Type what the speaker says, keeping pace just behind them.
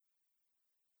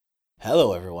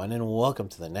Hello, everyone, and welcome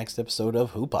to the next episode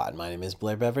of HooPod. My name is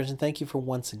Blair Beveridge, and thank you for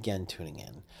once again tuning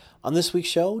in. On this week's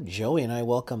show, Joey and I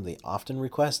welcome the often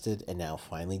requested and now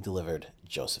finally delivered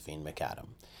Josephine McAdam.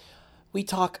 We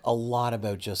talk a lot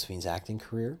about Josephine's acting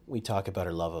career. We talk about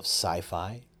her love of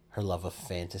sci-fi, her love of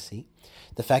fantasy,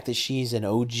 the fact that she's an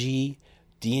OG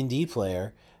D&D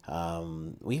player.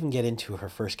 We even get into her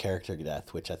first character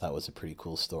death, which I thought was a pretty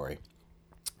cool story.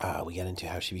 We get into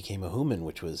how she became a human,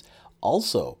 which was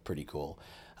also pretty cool.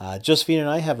 Josephine and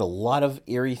I have a lot of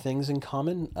eerie things in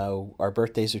common. Our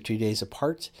birthdays are 2 days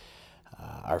apart.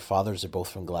 Our fathers are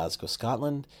both from Glasgow,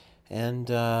 Scotland.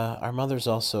 And our mothers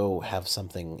also have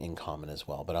something in common as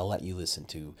well. But I'll let you listen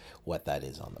to what that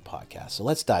is on the podcast. So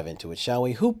let's dive into it, shall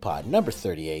we? HooPod number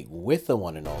 38 with the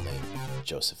one and only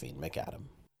Josephine McAdam.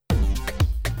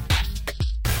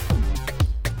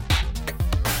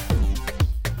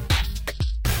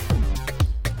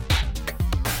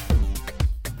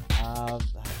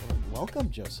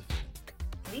 Welcome, Josephine.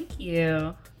 Thank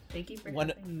you. Thank you for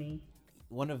having me.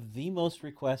 One of the most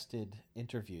requested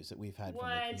interviews that we've had from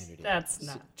the community. That's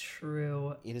not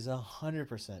true. It is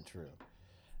 100% true.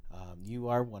 You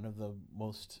are one of the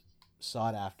most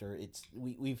sought after.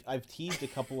 I've teased a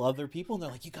couple other people, and they're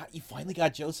like, "You finally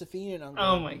got Josephine," and I'm going,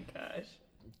 oh my gosh.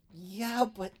 Yeah,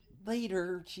 but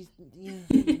later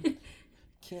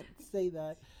can't say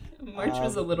that. March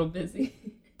was a little busy.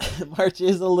 March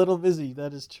is a little busy.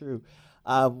 That is true.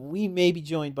 We may be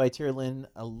joined by Tyrlyn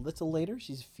a little later.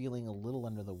 She's feeling a little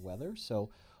under the weather, so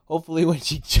hopefully when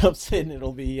she jumps in,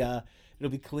 it'll be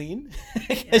clean.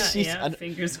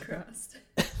 Fingers crossed.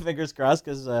 Fingers crossed,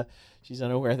 because she's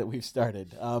unaware that we've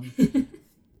started.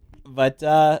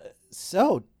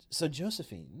 So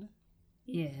Josephine.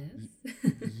 Yes.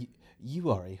 You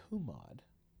are a HooMod.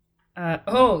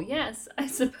 Oh yes, I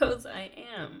suppose I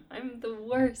am. I'm the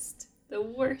worst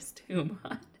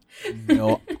HooMod.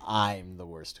 No, I'm the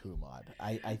worst HooMod.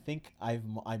 I think I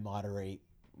moderate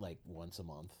like once a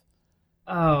month.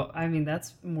 Oh, I mean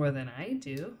that's more than I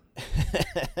do.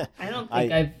 I don't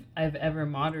think I've ever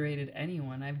moderated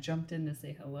anyone. I've jumped in to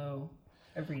say hello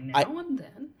every now and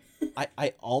then.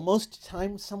 I almost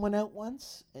timed someone out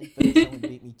once, but someone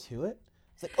beat me to it.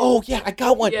 It's like, oh yeah, I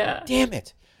got one. Yeah. Damn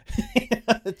it!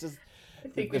 It's just, I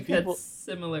think we've had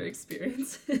similar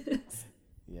experiences.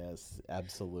 Yes,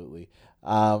 absolutely.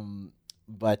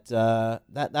 But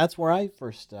that's where I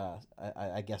first,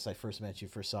 I guess I first met you,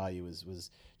 first saw you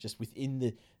was just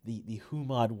within the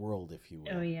HooMod world, if you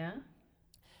will. Oh yeah.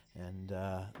 And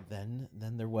then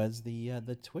there was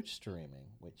the Twitch streaming,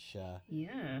 which you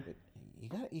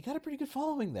got a pretty good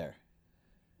following there.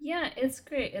 Yeah, it's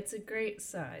great. It's a great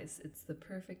size. It's the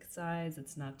perfect size.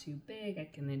 It's not too big. I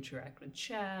can interact with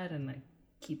chat and like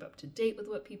keep up to date with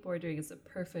what people are doing. It's a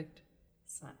perfect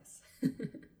size.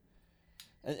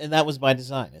 and that was by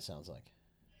design, it sounds like.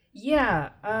 Yeah.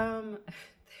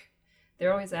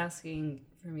 They're always asking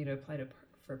for me to apply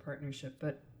for a partnership,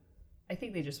 but I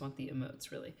think they just want the emotes,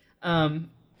 really.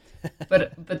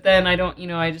 But then I don't,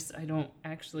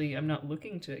 I'm not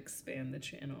looking to expand the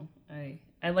channel.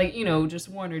 I like, just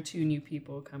one or two new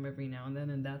people come every now and then,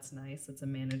 and that's nice. It's a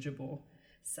manageable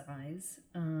size.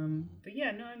 But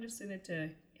yeah, no, I'm just in it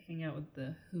to hang out with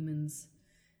the humans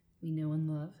we know and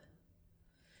love.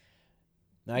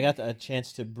 Now, I got a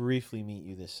chance to briefly meet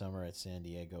you this summer at San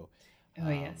Diego. Oh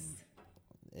yes.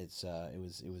 It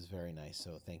was very nice.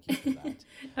 So thank you for that.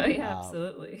 Oh yeah,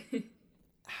 absolutely.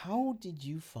 How did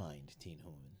you find Teen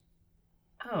Human?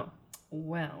 Oh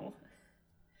well.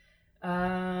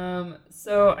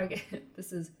 So I guess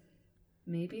this is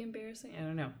maybe embarrassing. I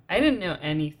don't know. I didn't know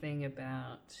anything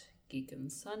about Geek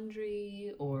and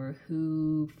Sundry or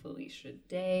who Felicia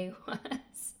Day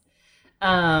was.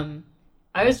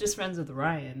 I was just friends with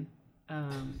Ryan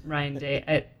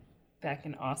Day back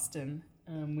in Austin.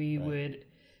 We would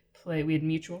play. We had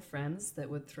mutual friends that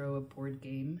would throw a board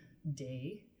game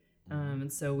day,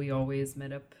 and so we always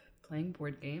met up playing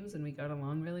board games, and we got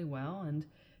along really well, and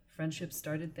friendship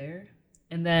started there.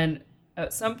 And then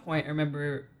at some point, I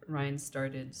remember Ryan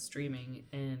started streaming,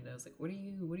 and I was like, "What are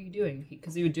you doing?"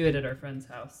 Because he would do it at our friend's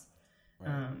house.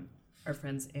 Right. Our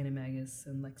friends Animagus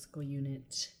and Lexical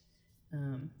Unit.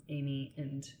 Amy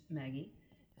and Maggie,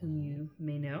 whom you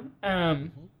may know.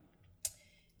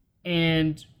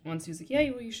 And once he was like, yeah,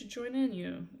 well, you should join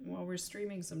in, while we're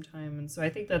streaming sometime. And so I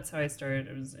think that's how I started.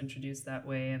 I was introduced that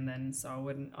way and then saw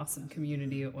what an awesome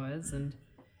community it was and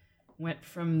went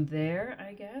from there,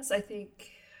 I guess.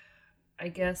 I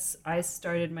guess I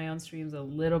started my own streams a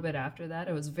little bit after that.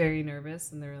 I was very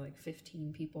nervous and there were like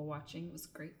 15 people watching. It was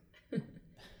great.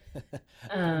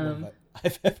 I don't know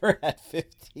if I've ever had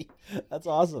 50. That's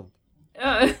awesome.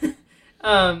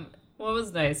 Well, it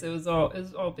was nice. It was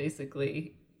all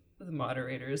basically the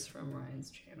moderators from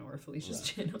Ryan's channel or Felicia's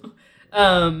channel.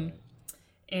 And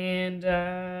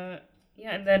yeah,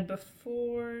 and then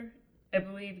before, I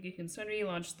believe Geek and Sundry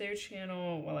launched their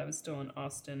channel while I was still in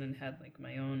Austin and had like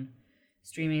my own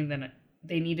streaming. Then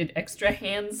they needed extra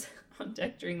hands on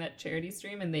deck during that charity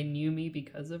stream, and they knew me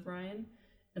because of Ryan,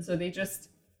 and so they just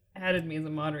added me as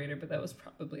a moderator. But that was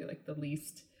probably like the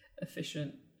least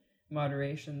efficient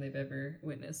moderation they've ever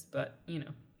witnessed. But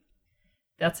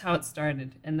that's how it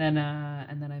started. And then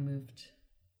I moved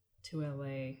to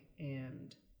LA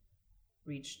and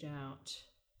reached out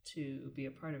to be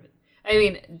a part of it. I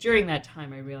mean, during that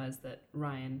time, I realized that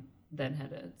Ryan then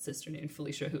had a sister named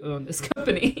Felicia who owned this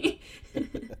company.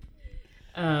 And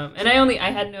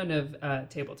I had known of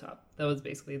Tabletop. That was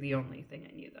basically the only thing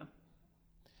I knew, though.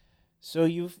 So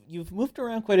you've moved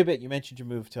around quite a bit. You mentioned your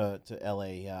move to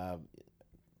LA.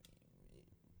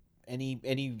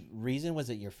 Any reason? Was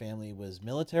it your family was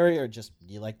military, or just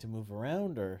you like to move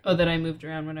around, or? Oh, that I moved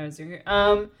around when I was younger.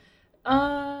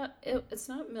 It's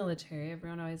not military.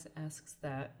 Everyone always asks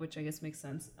that, which I guess makes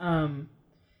sense. No,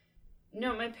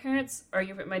 my parents are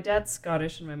my dad's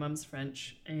Scottish and my mom's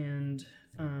French, and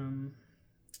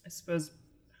I suppose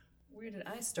where did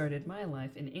I started my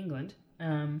life in England,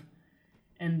 and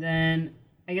then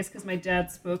I guess because my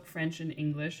dad spoke French and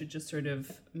English, it just sort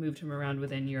of moved him around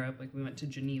within Europe. Like we went to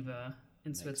Geneva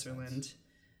in Switzerland,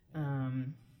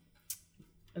 and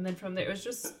then from there it was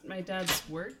just my dad's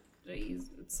work.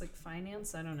 It's like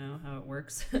finance. I don't know how it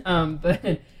works.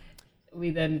 But we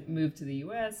then moved to the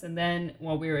U.S. And then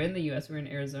while we were in the U.S., we were in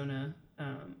Arizona.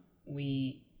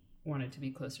 We wanted to be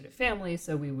closer to family,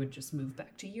 so we would just move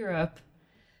back to Europe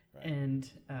and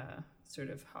sort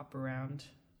of hop around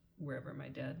wherever my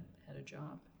dad had a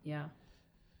job. Yeah.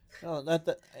 Oh,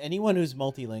 anyone who's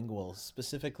multilingual,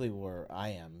 specifically where I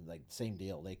am, like same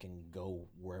deal. They can go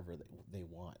wherever they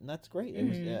want, and that's great. It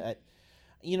was,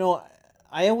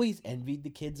 I always envied the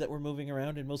kids that were moving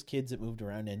around, and most kids that moved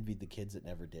around envied the kids that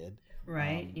never did.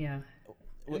 Right, yeah.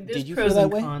 Did you pros feel that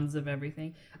and way? Cons of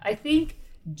everything. I think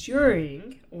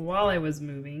while I was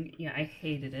moving, yeah, I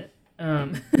hated it.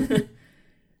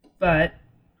 But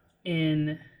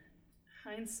in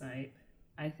hindsight,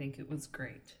 I think it was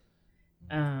great.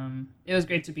 It was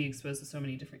great to be exposed to so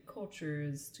many different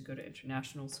cultures, to go to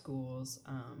international schools.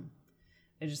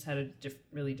 I just had a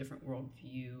really different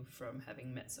worldview from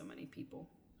having met so many people,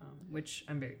 which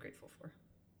I'm very grateful for.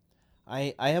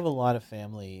 I have a lot of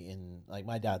family in, like,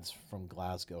 my dad's from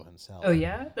Glasgow himself. Oh,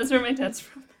 yeah? That's where my dad's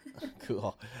from.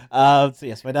 Cool. So,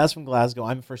 yes, my dad's from Glasgow.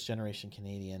 I'm a first-generation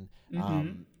Canadian.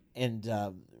 Mm-hmm. And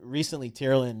recently,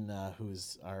 Tyrlin,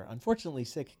 who's our unfortunately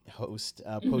sick host,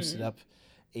 posted up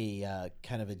a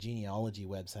kind of a genealogy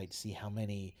website to see how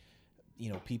many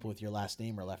people with your last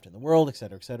name are left in the world, et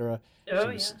cetera, et cetera.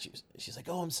 Oh, She's like,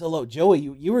 oh, I'm so low. Joey,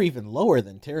 you were even lower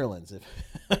than Tyrlin's,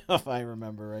 if I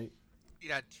remember right.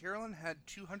 Yeah, Tyrlin had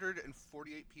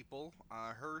 248 people.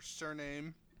 Her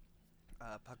surname,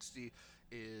 Puxty,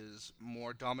 is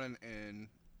more dominant in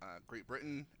Great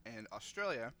Britain and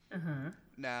Australia. Uh-huh.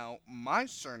 Now, my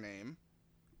surname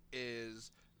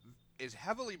is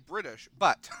heavily British,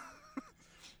 but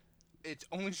it's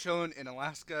only shown in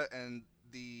Alaska and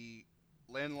the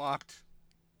landlocked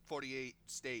 48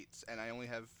 states, and I only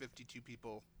have 52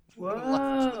 people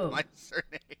left with my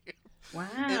surname. Wow.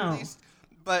 At least,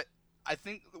 but I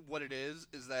think what it is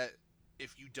that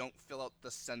if you don't fill out the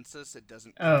census, it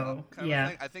doesn't come up kind of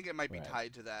thing. I think it might be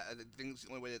tied to that. I think it's the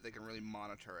only way that they can really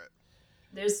monitor it.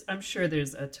 I'm sure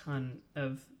there's a ton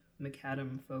of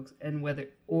McAdam folks, and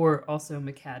or also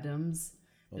McAdams.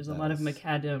 There's a lot of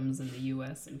McAdams in the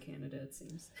U.S. and Canada, it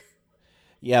seems.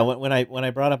 Yeah, when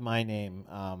I brought up my name,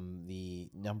 the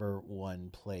number one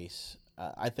place,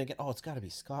 I think, it's got to be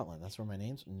Scotland. That's where my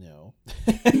name's. No,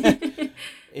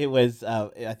 it was.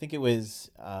 I think it was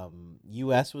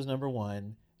U.S. was number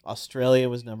one, Australia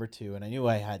was number two, and I knew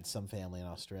I had some family in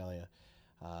Australia,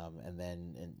 and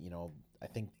then I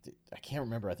think I can't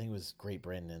remember. I think it was Great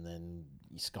Britain, and then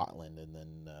Scotland, and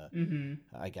then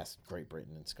I guess Great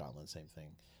Britain and Scotland, same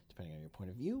thing, depending on your point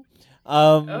of view.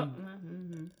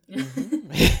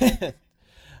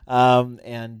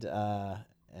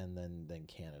 And then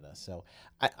Canada. So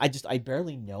I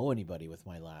barely know anybody with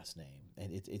my last name,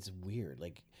 and it's weird.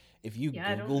 Like if you Google,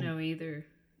 I don't know either.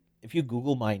 If you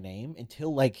Google my name,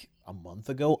 until like a month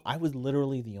ago, I was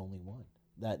literally the only one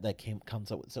that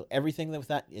comes up with. So everything that was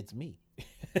that, it's me.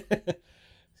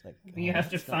 It's like, you have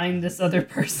to find this other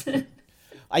person.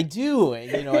 I do,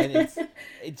 and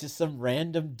it's just some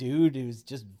random dude who's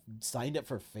just signed up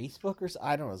for Facebook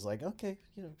I don't know. It's like, okay,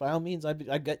 by all means, I've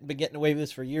been getting away with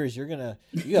this for years. You got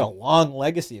a long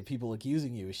legacy of people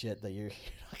accusing you of shit that you're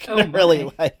not gonna really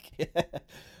like.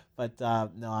 But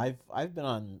no, I've been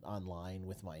online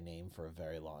with my name for a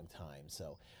very long time.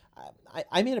 So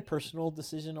I made a personal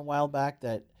decision a while back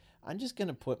that I'm just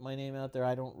gonna put my name out there.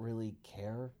 I don't really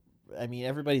care. I mean,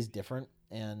 everybody's different.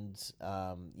 And,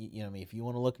 if you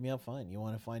want to look me up, fine. You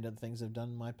want to find other things I've done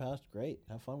in my past, great.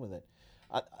 Have fun with it.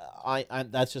 I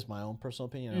that's just my own personal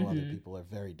opinion. I know other people are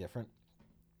very different.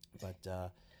 But,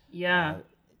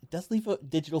 it does leave a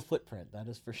digital footprint, that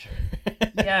is for sure.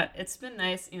 Yeah, it's been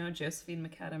nice. Josephine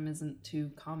McAdam isn't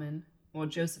too common. Well,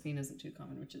 Josephine isn't too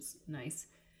common, which is nice.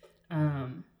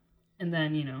 And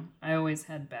then, I always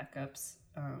had backups.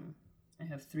 I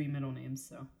have 3 middle names,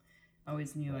 so I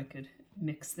always knew I could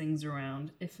mix things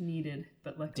around if needed,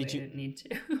 but luckily I didn't need to.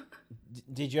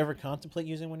 Did you ever contemplate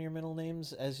using one of your middle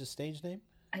names as your stage name?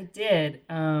 I did.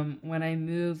 When I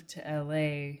moved to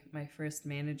LA, my first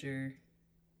manager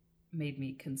made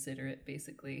me consider it,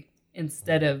 basically.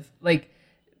 Instead of,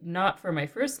 not for my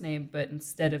first name, but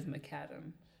instead of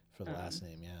McAdam. For the last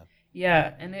name, yeah.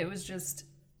 Yeah, and it was just,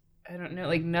 I don't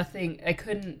know, nothing, I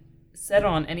couldn't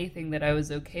settle on anything that I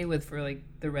was okay with for,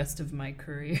 the rest of my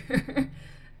career.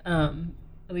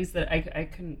 At least that I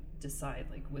couldn't decide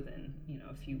within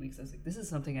a few weeks. I was like, this is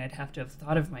something I'd have to have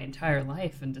thought of my entire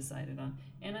life and decided on.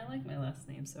 And I like my last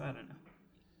name, so I don't know.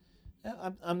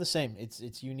 Yeah, I'm the same.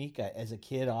 It's unique. As a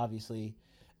kid, obviously,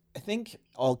 I think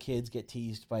all kids get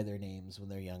teased by their names when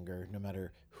they're younger, no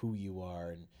matter who you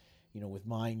are. And with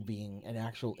mine being an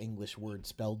actual English word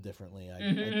spelled differently,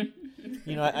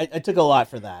 I took a lot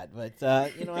for that. But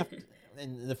after.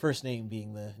 And the first name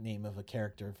being the name of a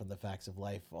character from the Facts of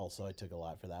Life, also I took a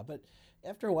lot for that. But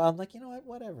after a while, I'm like,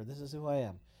 whatever. This is who I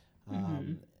am.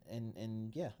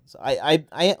 And yeah, so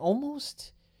I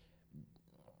almost,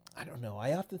 I don't know.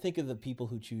 I often think of the people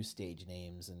who choose stage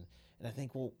names, and I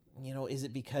think, well, is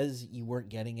it because you weren't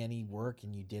getting any work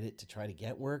and you did it to try to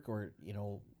get work, or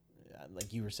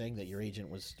like you were saying that your agent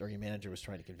or your manager was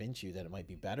trying to convince you that it might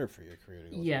be better for your career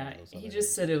to go. Yeah, he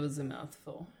just said it was a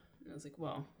mouthful. And I was like,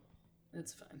 well.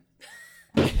 It's fine.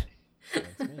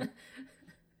 That's me.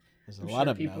 There's a lot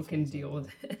of people can deal with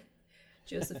it.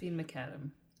 Josephine McAdam.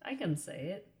 I can say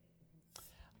it.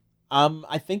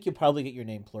 I think you'll probably get your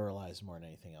name pluralized more than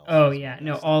anything else. Oh yeah,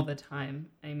 no, all the time.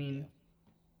 I mean,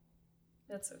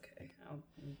 that's okay. I'll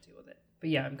deal with it.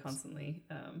 But yeah, I'm constantly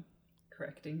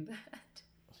correcting that.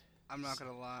 I'm not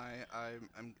gonna lie.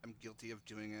 I'm guilty of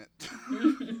doing it.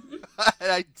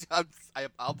 I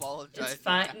apologize. It's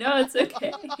fine. No, it's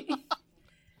okay.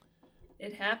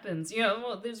 It happens.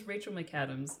 Well, there's Rachel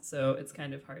McAdams, so it's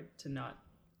kind of hard to not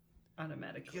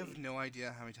automatically. You have no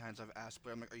idea how many times I've asked,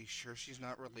 but I'm like, are you sure she's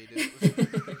not related?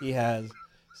 He has.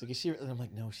 It's like, is she? I'm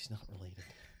like, no, she's not related.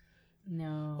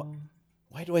 No.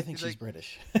 Why do I think she's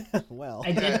British? Well,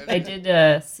 I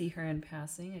did see her in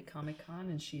passing at Comic-Con,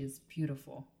 and she is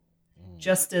beautiful.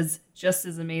 Just as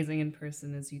amazing in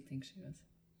person as you think she was.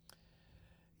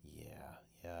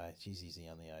 Yeah, she's easy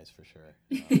on the eyes for sure.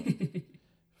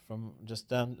 From just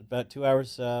down about 2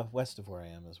 hours west of where I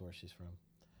am is where she's from.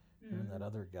 And that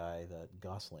other guy, that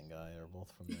Gosling guy, are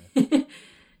both from there.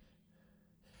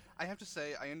 I have to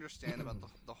say, I understand about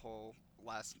the whole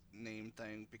last name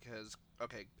thing because,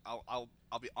 okay, I'll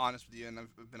be honest with you, and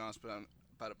I've been honest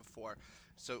about it before.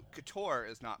 So Couture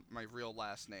is not my real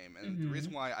last name, and the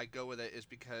reason why I go with it is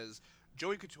because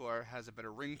Joey Couture has a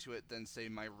better ring to it than, say,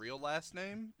 my real last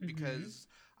name, because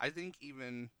I think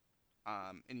even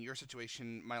in your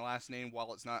situation, my last name,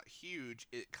 while it's not huge,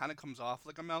 it kind of comes off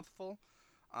like a mouthful.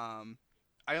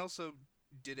 I also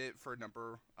did it for a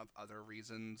number of other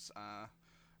reasons.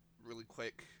 Really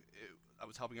quick, I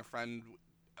was helping a friend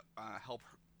help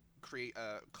her create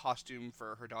a costume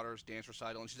for her daughter's dance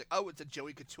recital, and she's like, oh, it's a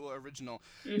Joey Couture original.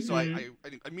 So I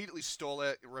immediately stole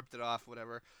it, ripped it off,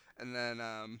 whatever. And then,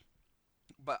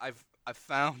 but I've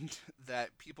found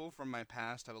that people from my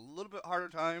past have a little bit harder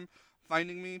time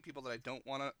finding me, people that I don't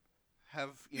want to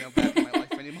have, back in my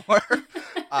life anymore.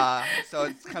 So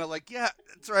it's kind of like, yeah,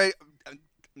 that's right.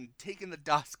 I'm taking the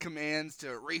DOS commands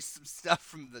to erase some stuff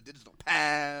from the digital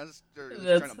past, or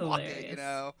trying to block it,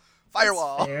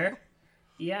 Firewall. That's fair.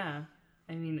 Yeah.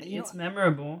 I mean, it's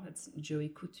memorable. It's Joey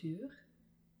Couture.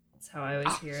 That's how I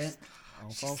always hear it.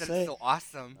 She said it's so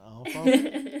awesome.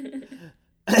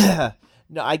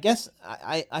 No, I guess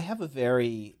I have a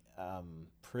very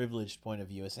privileged point of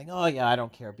view of saying, oh, yeah, I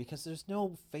don't care, because there's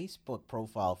no Facebook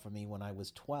profile for me when I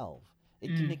was 12. It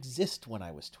didn't exist when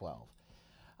I was 12.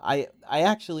 I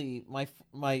actually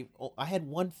I had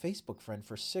one Facebook friend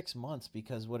for 6 months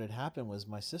because what had happened was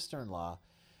my sister-in-law,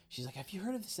 she's like, have you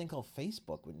heard of this thing called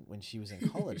Facebook when she was in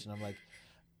college? And I'm like,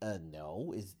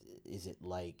 no, is it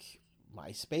like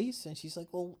MySpace? And she's like,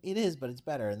 well, it is, but it's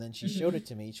better. And then she showed it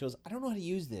to me. She goes, I don't know how to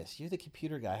use this. You're the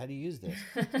computer guy. How do you use this?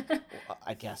 Well,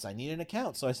 I guess I need an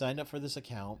account. So I signed up for this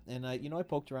account, and I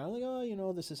poked around, like,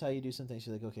 oh, this is how you do something.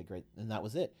 She's like, okay, great. And that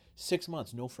was it. 6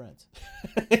 months, no friends.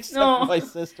 Except for my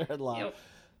sister-in-law. Yep.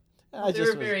 I There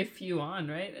were very few on,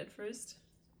 right, at first?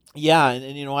 Yeah,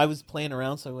 and I was playing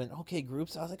around, so I went, okay,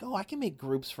 groups. I was like, oh, I can make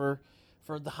groups for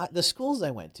the schools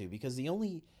I went to, because the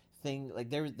only thing, like,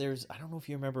 there's I don't know if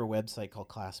you remember a website called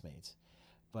Classmates,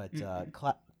 but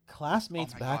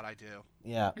Classmates Oh my back God, I do.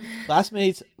 yeah,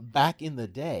 Classmates back in the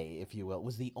day, if you will,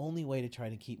 was the only way to try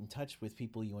to keep in touch with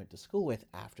people you went to school with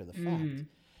after the fact.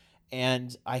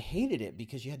 And I hated it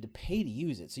because you had to pay to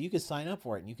use it. So you could sign up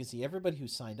for it, and you could see everybody who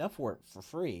signed up for it for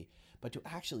free. But to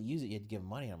actually use it, you had to give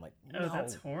money. And I'm like, no. Oh,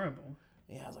 that's horrible.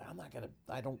 Yeah, I was like,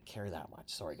 I don't care that much.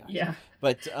 Sorry, guys. Yeah.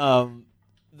 But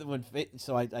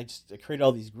so I just created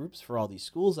all these groups for all these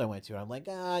schools I went to. And I'm like,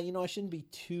 I shouldn't be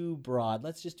too broad.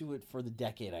 Let's just do it for the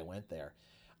decade I went there.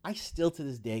 I still to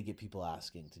this day get people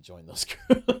asking to join those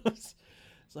groups.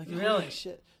 It's like, really?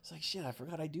 Shit. It's like, shit, I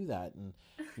forgot I do that. And,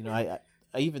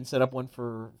 I even set up one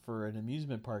for an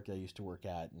amusement park I used to work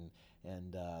at,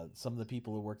 and some of the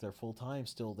people who work there full time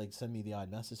still, they'd send me the odd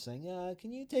message saying, yeah,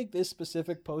 can you take this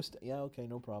specific post? Yeah, okay,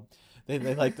 no problem. They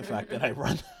like the fact that I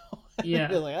run now. Yeah.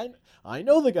 They're like, I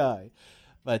know the guy.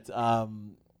 But I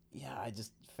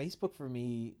just, Facebook for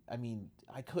me, I mean,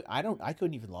 I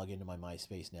couldn't even log into my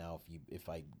MySpace now if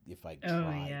I tried.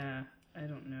 Oh yeah, I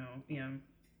don't know. Yeah,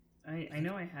 I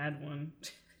know I had one.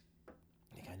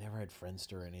 I never had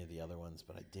Friendster or any of the other ones,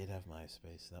 but I did have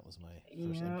MySpace. That was my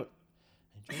first. Yep.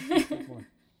 I enjoyed Facebook more.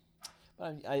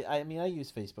 But I mean, I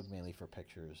use Facebook mainly for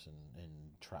pictures and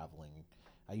traveling.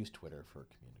 I use Twitter for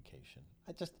communication.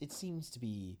 It seems to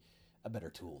be a better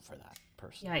tool for that,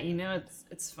 personally. Yeah,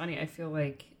 it's funny. I feel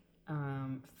like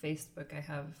Facebook, I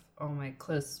have all my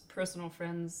close personal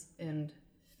friends and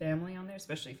family on there,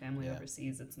 especially family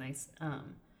overseas. It's nice.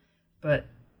 But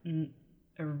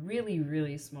a really,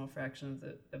 really small fraction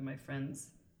of my friends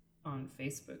on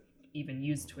Facebook even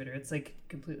use Twitter. It's like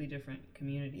completely different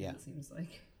community, it seems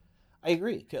like. I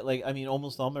agree. Like, I mean,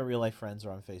 almost all my real life friends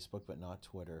are on Facebook, but not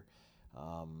Twitter.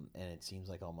 And it seems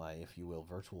like all my, if you will,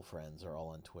 virtual friends are all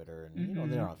on Twitter,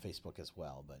 and they're on Facebook as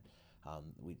well. But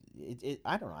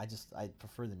I don't know. I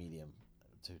prefer the medium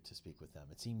to speak with them.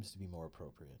 It seems to be more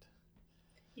appropriate.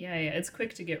 Yeah. It's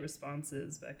quick to get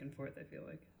responses back and forth, I feel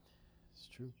like. It's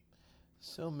true.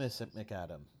 So, Miss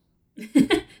McAdam.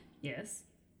 Yes.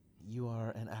 You are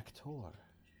an actor. Oh,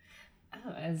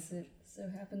 as it so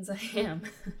happens, I am.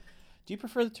 Do you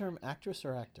prefer the term actress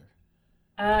or actor?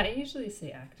 I usually say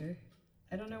actor.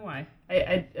 I don't know why.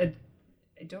 I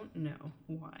don't know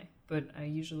why, but I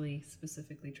usually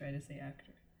specifically try to say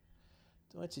actor.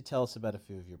 Why don't you tell us about a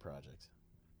few of your projects?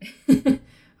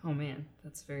 Oh man,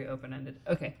 that's very open-ended.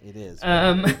 Okay. It is.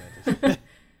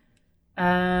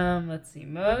 Let's see.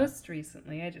 Most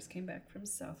recently, I just came back from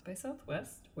South by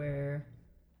Southwest, where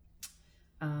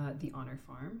The Honor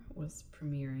Farm was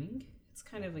premiering. It's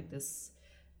kind of like this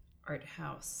art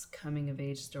house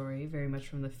coming-of-age story, very much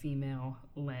from the female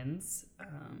lens.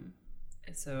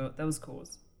 So that was cool. It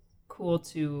was cool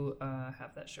to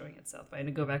have that showing at South by. I had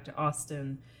to go back to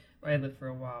Austin, where I lived for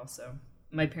a while, so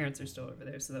my parents are still over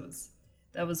there, so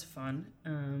that was fun.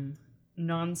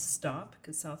 Non-stop,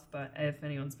 because South by, if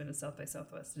anyone's been to South by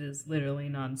Southwest, it is literally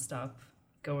non-stop,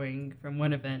 going from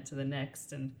one event to the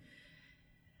next and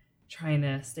trying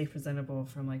to stay presentable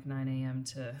from like 9 a.m.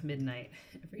 to midnight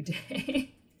every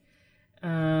day.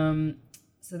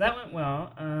 So that went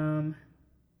well. And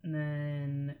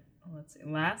then, let's see,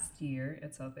 last year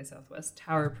at South by Southwest,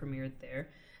 Tower premiered there.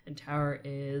 And Tower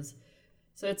is,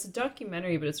 so it's a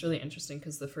documentary, but it's really interesting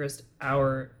because the first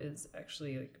hour is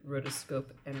actually like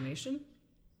rotoscope animation.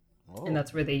 Oh. And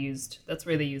that's where they used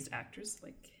actors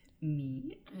like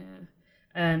me.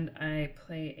 And I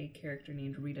play a character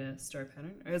named Rita Star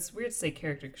Pattern. It's weird to say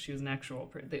character because she was an actual,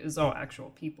 it was all actual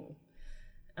people.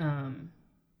 And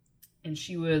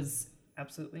she was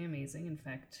absolutely amazing. In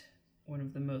fact, one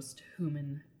of the most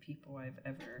human people I've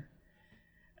ever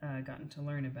gotten to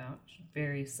learn about. She's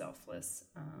very selfless,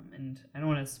 and I don't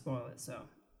want to spoil it, so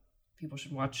people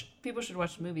should watch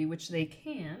the movie, which they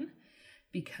can,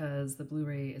 because the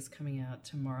Blu-ray is coming out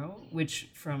tomorrow, which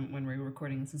from when we're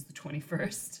recording this is the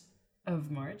 21st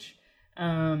of March,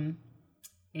 and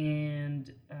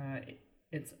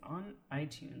it's on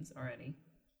iTunes already,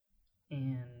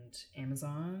 and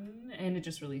Amazon, and it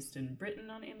just released in Britain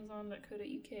on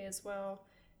Amazon.co.uk as well,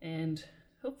 and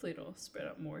hopefully it'll spread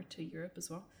out more to Europe as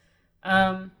well.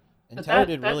 And But Tower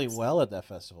did really well at that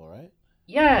festival, right?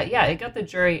 Yeah, it got the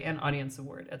jury and audience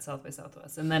award at South by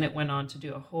Southwest, and then it went on to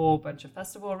do a whole bunch of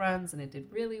festival runs, and it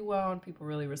did really well, and people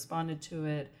really responded to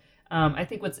it. I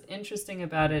think what's interesting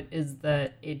about it is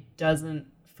that it doesn't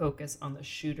focus on the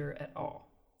shooter at all.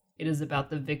 It is about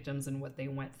the victims and what they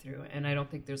went through, and I don't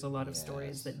think there's a lot of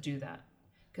stories that do that,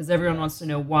 because everyone wants to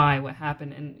know why, what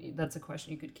happened, and that's a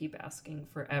question you could keep asking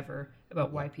forever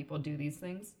about why people do these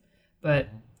things. But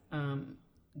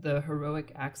the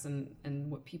heroic acts and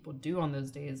what people do on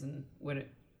those days and what it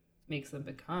makes them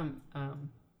become,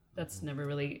 that's never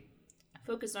really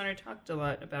focused on or talked a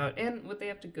lot about, and what they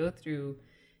have to go through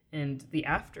and the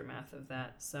aftermath of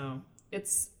that. So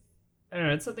it's, I don't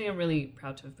know, it's something I'm really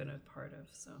proud to have been a part of.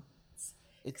 So it's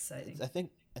exciting. I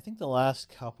think the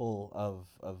last couple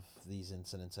of these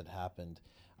incidents had happened,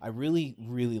 I really,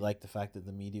 really liked the fact that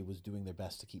the media was doing their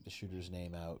best to keep the shooter's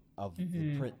name out of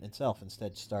the print itself.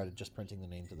 Instead, started just printing the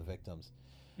names of the victims.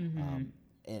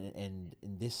 And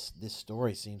this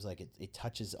story seems like it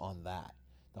touches on that,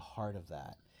 the heart of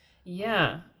that.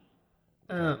 Yeah.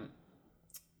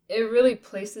 It really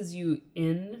places you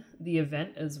in the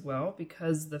event as well,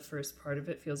 because the first part of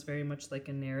it feels very much like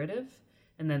a narrative,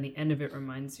 and then the end of it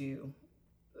reminds you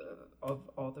of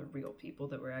all the real people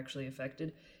that were actually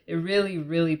affected. It really,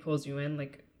 really pulls you in,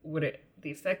 like the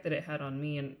effect that it had on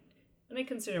me, and I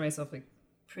consider myself like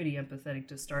pretty empathetic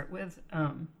to start with.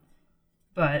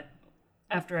 But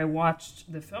after I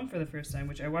watched the film for the first time,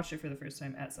 which I watched it for the first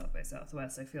time at South by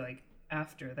Southwest, I feel like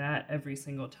after that, every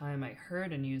single time I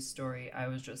heard a news story, I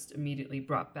was just immediately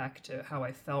brought back to how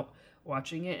I felt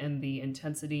watching it, and the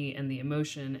intensity and the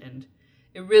emotion, and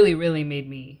it really, really made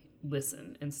me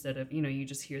listen instead of, you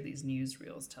just hear these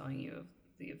newsreels telling you of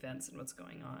the events and what's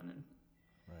going on, and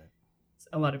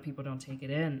a lot of people don't take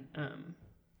it in.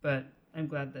 But I'm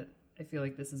glad that I feel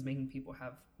like this is making people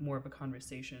have more of a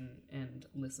conversation and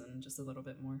listen just a little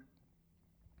bit more.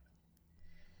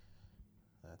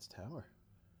 That's Tower.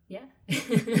 Yeah.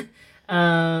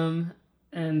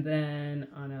 And then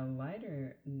on a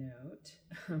lighter note,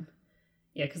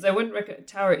 because I wouldn't recommend,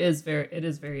 Tower is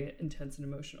very intense and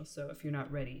emotional. So if you're not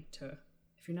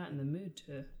in the mood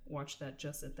to watch that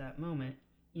just at that moment,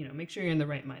 make sure you're in the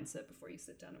right mindset before you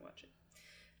sit down and watch it.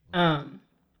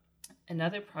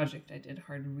 Another project I did,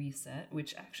 Hard Reset,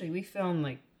 which actually we filmed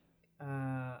like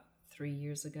 3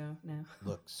 years ago now.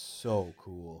 Looks so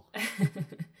cool.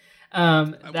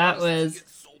 That was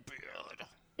so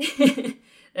bad.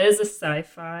 That is a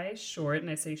sci-fi short, and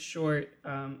I say short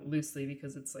loosely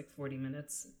because it's like 40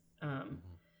 minutes.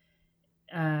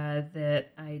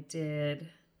 That I did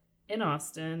in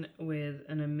Austin with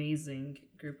an amazing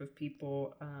group of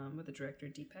people, with the director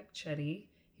Deepak Chetty.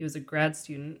 He was a grad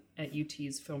student at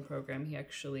UT's film program. He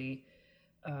actually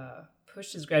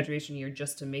pushed his graduation year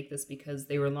just to make this because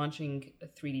they were launching a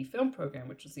 3D film program,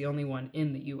 which was the only one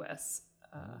in the U.S.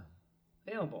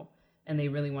 Available. And they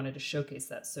really wanted to showcase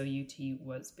that. So UT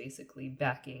was basically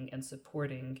backing and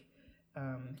supporting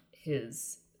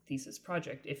his thesis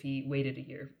project if he waited a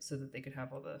year so that they could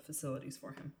have all the facilities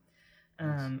for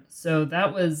him. So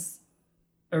that was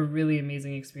a really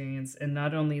amazing experience. And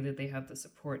not only did they have the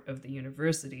support of the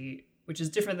university, which is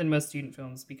different than most student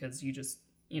films because you just,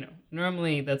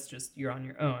 normally that's just you're on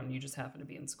your own. You just happen to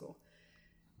be in school.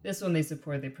 This one they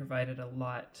provided a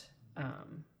lot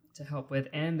to help with,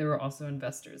 and there were also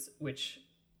investors, which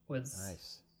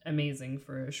was amazing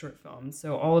for a short film.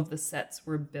 So all of the sets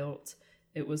were built.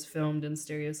 It was filmed in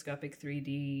stereoscopic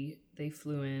 3D. They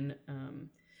flew in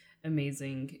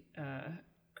amazing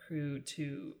crew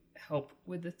to help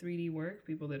with the 3D work,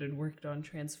 people that had worked on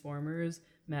Transformers,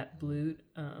 Matt Blute,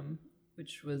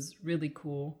 which was really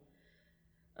cool.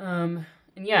 And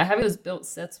yeah, having those built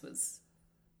sets was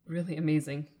really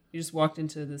amazing. You just walked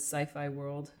into this sci-fi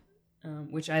world,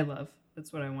 which I love.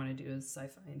 That's what I want to do, is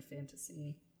sci-fi and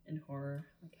fantasy and horror,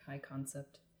 like high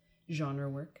concept genre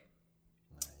work.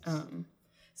 Nice.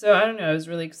 So I don't know, I was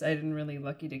really excited and really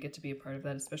lucky to get to be a part of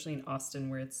that, especially in Austin,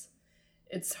 where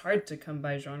it's hard to come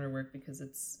by genre work because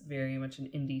it's very much an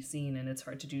indie scene, and it's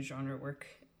hard to do genre work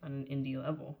on an indie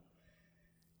level.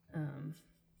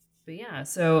 But yeah,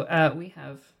 so we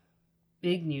have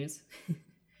big news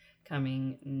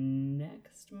coming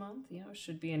next month. Yeah, we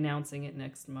should be announcing it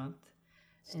next month.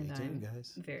 Stay tuned,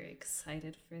 guys. Very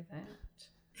excited for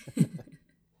that.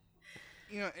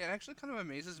 It actually kind of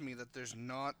amazes me that there's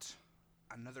not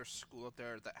another school out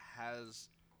there that has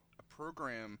a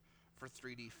program for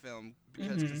 3D film,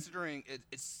 because considering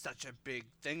it's such a big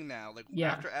thing now. Like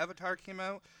after Avatar came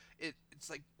out, it's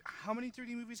like, how many 3D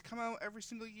movies come out every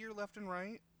single year, left and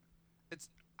right? It's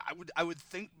I would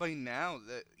think by now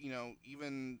that,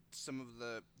 even some of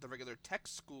the regular tech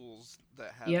schools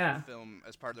that have film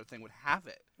as part of their thing would have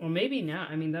it. Well, maybe now.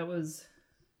 I mean, that was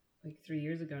like 3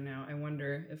 years ago now. I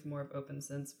wonder if more have opened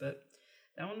since, but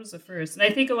that one was the first. And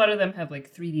I think a lot of them have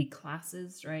like 3D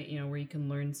classes, right? Where you can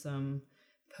learn some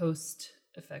post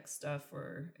effect stuff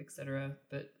or etc.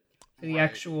 But for the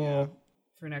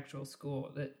for an actual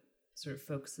school that sort of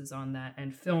focuses on that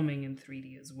and filming in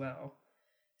 3D as well,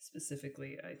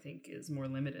 specifically, I think is more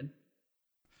limited.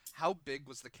 How big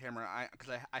was the camera?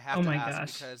 I have to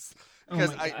ask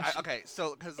because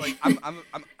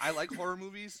I like horror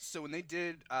movies. So when they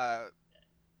did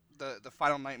the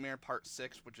Final Nightmare Part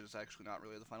 6, which is actually not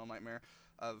really the Final Nightmare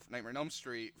of Nightmare on Elm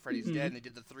Street, Freddy's Dead, and they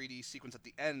did the 3D sequence at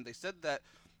the end, they said that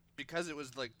because it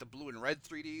was like the blue and red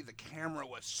 3D, the camera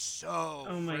was so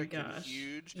freaking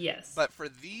huge. Yes. But for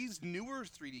these newer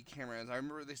 3D cameras, I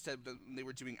remember they said that when they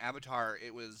were doing Avatar,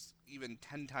 it was even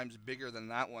 10 times bigger than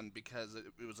that one because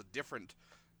it was a different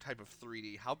type of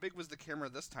 3D. How big was the camera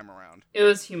this time around? It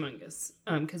was humongous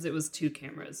because it was 2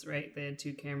 cameras, right? They had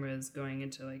 2 cameras going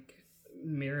into like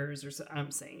mirrors or so. I'm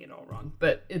saying it all wrong,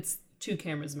 but it's 2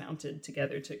 cameras mounted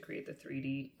together to create the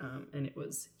 3D, and it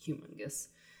was humongous.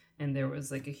 And there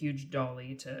was like a huge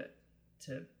dolly to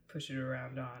push it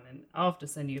around on. And I'll have to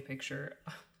send you a picture.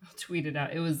 I'll tweet it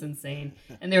out. It was insane.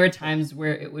 And there were times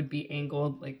where it would be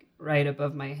angled like right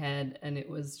above my head. And it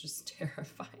was just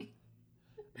terrifying.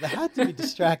 That had to be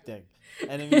distracting.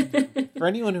 And I mean, for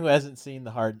anyone who hasn't seen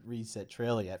the Hard Reset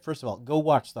trailer yet, first of all, go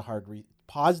watch the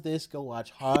pause this, go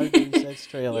watch Hard Reset's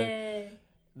trailer. Yay.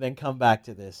 Then come back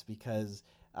to this because,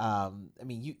 I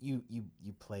mean,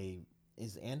 you play,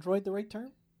 is android the right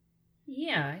term?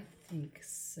 Yeah, I think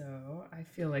so. I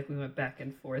feel like we went back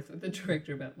and forth with the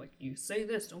director about like, you say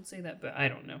this, don't say that, but I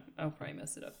don't know. I'll probably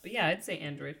mess it up. But yeah, I'd say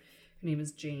android. Her name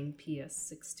is Jane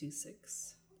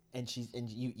PS626. And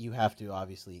you have to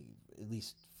obviously, at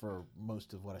least for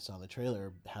most of what I saw in the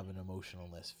trailer, have an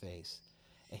emotionless face.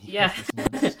 And you have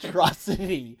this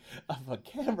monstrosity of a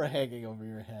camera hanging over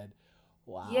your head.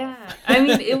 Wow. Yeah, I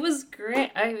mean, it was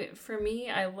great. For me,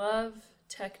 I love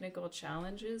technical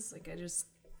challenges. Like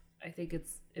I think it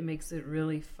makes it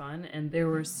really fun, and there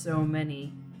were so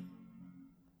many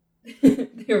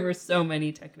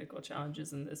technical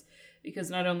challenges in this because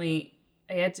not only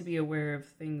I had to be aware of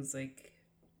things like,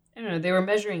 I don't know, they were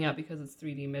measuring out, because it's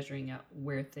 3D, measuring out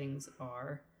where things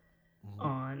are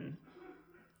on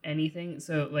anything.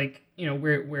 So like,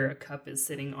 where a cup is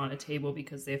sitting on a table,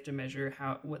 because they have to measure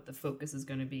what the focus is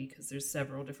going to be, because there's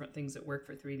several different things that work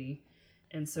for 3D.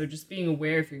 And so just being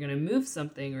aware if you're going to move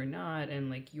something or not, and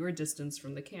like your distance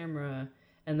from the camera,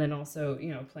 and then also,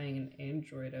 playing an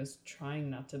Android, I was trying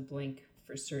not to blink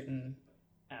for certain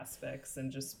aspects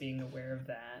and just being aware of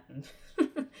that. And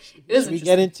should we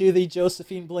get into the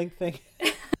Josephine blink thing?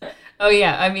 Oh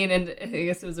yeah, I mean, and I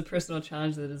guess it was a personal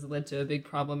challenge that has led to a big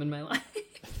problem in my life.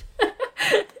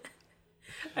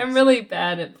 I'm really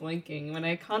bad at blinking. When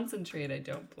I concentrate, I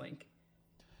don't blink.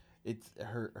 It's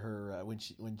her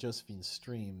when Josephine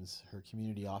streams, her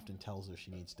community often tells her she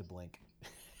needs to blink.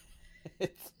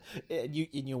 And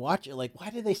you watch it like, why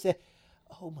did they say,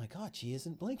 oh my God, she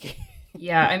isn't blinking?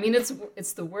 Yeah, I mean,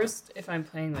 it's the worst if I'm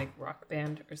playing like Rock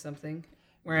Band or something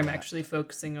where I'm actually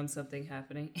focusing on something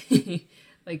happening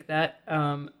like that.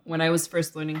 When I was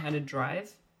first learning how to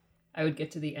drive, I would get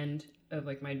to the end of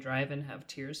like my drive and have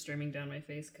tears streaming down my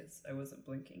face because I wasn't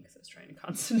blinking because I was trying to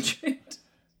concentrate.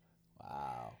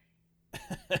 Wow.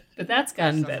 But that's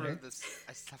gotten better.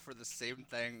 I suffer the same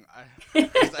thing. I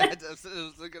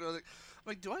was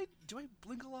like, do I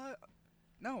blink a lot?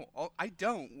 No, I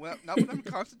don't. Well, not when I'm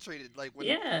concentrated. Like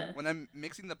when I'm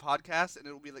mixing the podcast and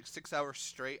it'll be like 6 hours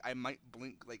straight, I might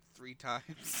blink like 3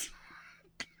 times.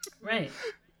 Right.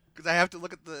 Because I have to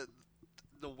look at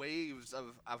the waves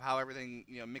of how everything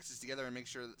mixes together and make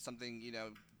sure that something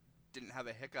didn't have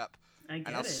a hiccup.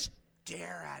 I'll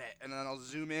stare at it, and then I'll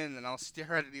zoom in and I'll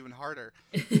stare at it even harder.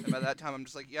 And by that time, I'm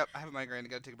just like, yep, I have a migraine. I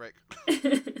gotta take a break.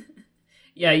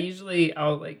 Yeah, usually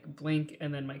I'll like blink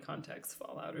and then my contacts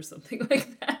fall out or something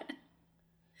like that.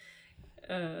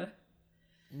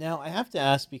 Now I have to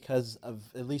ask, because of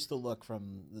at least the look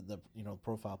from the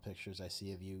profile pictures I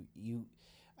see of you,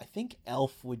 I think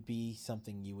Elf would be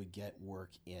something you would get work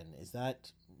in. Is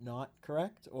that not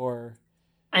correct? Or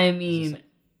I mean,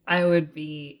 I would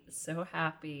be so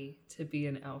happy to be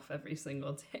an elf every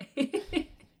single day.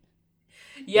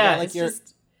 Yeah, like, it's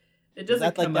just, it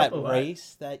doesn't come up a lot.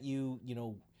 Is that like that race that you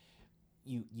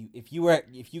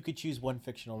if you could choose one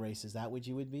fictional race, is that what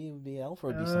you would be? It would be elf, or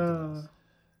would it be something else?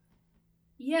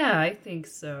 Yeah, I think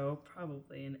so.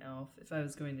 Probably an elf if I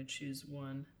was going to choose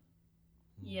one.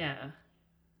 Yeah.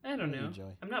 I don't What about know. you,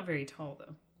 Joey? I'm not very tall,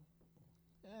 though.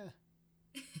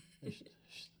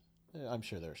 I'm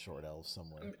sure there are short elves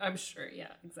somewhere. I'm sure,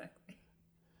 yeah, exactly.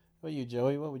 What about you,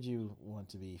 Joey? What would you want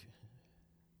to be?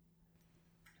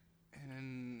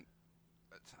 And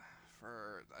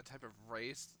for a type of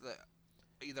race that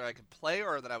either I could play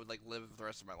or that I would like live the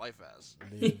rest of my life as.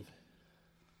 Live.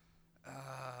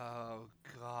 Oh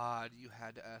God, you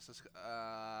had to ask this.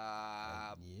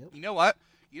 Yep. You know what?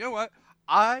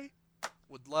 I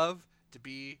would love to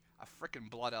be a frickin'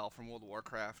 blood elf from World of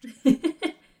Warcraft. You're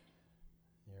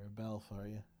a Belf, are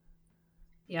you?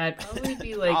 Yeah, I'd probably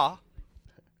be like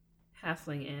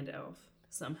halfling and elf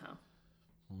somehow.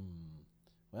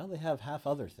 Well, they have half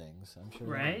other things. I'm sure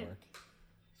Right? that'll work.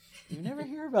 You never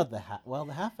hear about the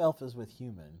the half elf is with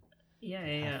human.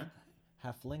 Yeah.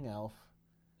 Halfling elf.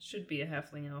 Should be a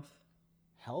halfling elf.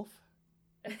 Health?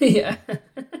 Yeah.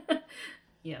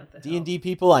 Yeah, the D&D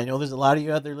people, I know there's a lot of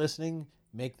you out there listening.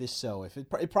 Make this so. If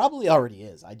it probably already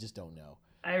is. I just don't know.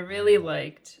 I really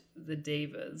liked the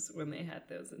Devas when they had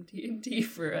those in D&D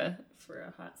for a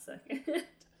hot second.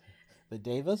 The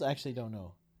Devas? I actually don't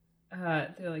know.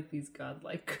 They're like these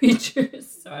godlike creatures,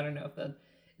 so I don't know if that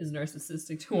is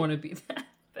narcissistic to want to be that,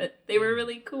 but they were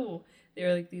really cool. They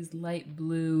were like these light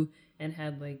blue and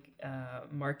had like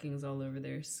markings all over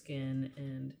their skin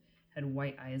and had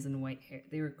white eyes and white hair.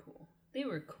 They were cool.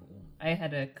 I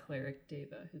had a cleric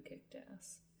Deva who kicked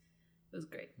ass. It was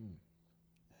great.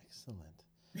 Excellent.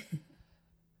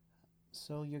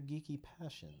 So your geeky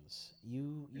passions,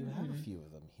 you have a few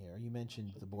of them here. You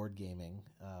mentioned the board gaming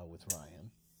with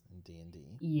Ryan and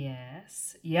D&D.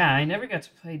 Yes. Yeah, I never got to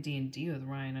play D&D with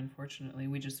Ryan, unfortunately.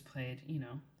 We just played,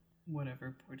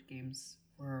 whatever board games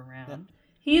were around.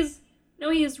 Yeah.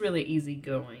 He is really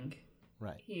easygoing.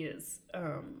 Right. He is.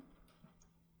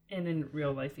 And in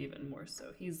real life even more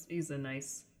so. He's a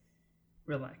nice,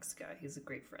 relaxed guy. He's a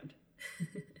great friend.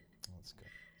 That's good.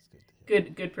 That's good to hear.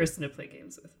 Good person to play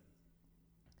games with.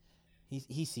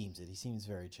 He seems it. He seems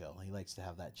very chill. He likes to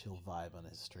have that chill vibe on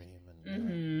his stream.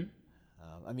 And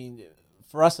I mean,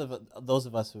 for us, those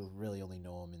of us who really only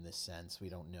know him in this sense, we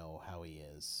don't know how he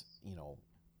is,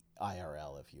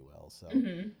 IRL, if you will. So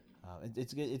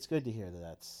it's good to hear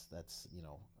that's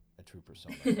a true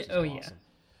persona. Which is awesome. Yeah.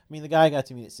 I mean, the guy I got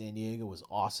to meet at San Diego was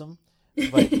awesome,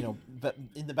 but but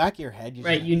in the back of your head,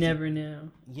 you never know.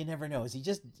 You never know. Is he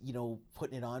just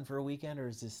putting it on for a weekend, or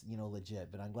is this legit?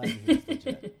 But I'm glad to hear it's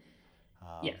legit.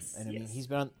 Yes. And I mean, he's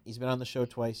been on the show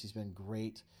twice. He's been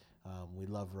great. We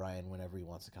love Ryan. Whenever he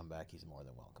wants to come back, he's more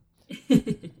than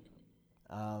welcome.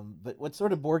 But what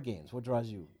sort of board games? What draws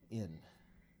you in?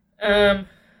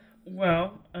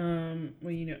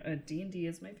 D&D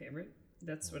is my favorite.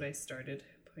 That's what I started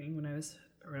playing when I was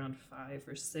around 5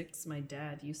 or 6. My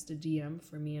dad used to DM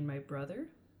for me and my brother.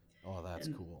 Oh, that's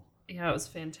cool. Yeah, it was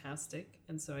fantastic.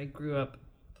 And so I grew up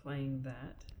playing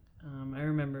that. I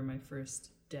remember my first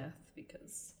death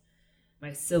because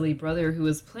my silly brother who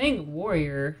was playing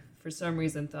warrior for some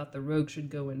reason thought the rogue should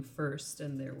go in first,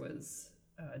 and there was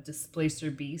a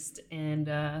displacer beast, and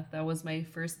that was my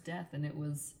first death, and it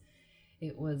was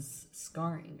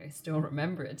scarring. I still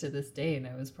remember it to this day, and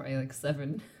I was probably like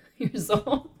 7 years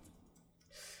old.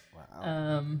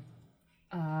 Wow.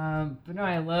 But no,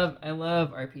 I love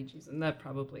RPGs, and that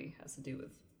probably has to do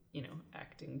with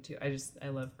acting too. I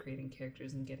love creating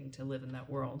characters and getting to live in that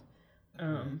world.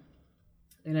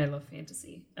 And I love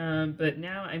fantasy. But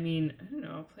now, I mean, I don't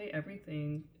know, I'll play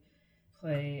everything.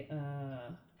 Play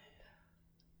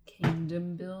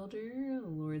Kingdom Builder,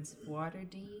 Lords of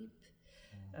Waterdeep.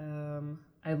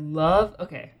 I love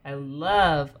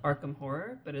Arkham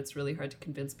Horror, but it's really hard to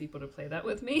convince people to play that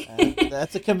with me.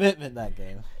 That's a commitment, that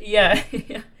game. Yeah.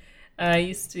 I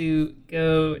used to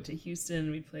go to Houston.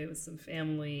 We'd play with some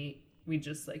family. We'd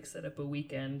just set up a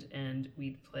weekend and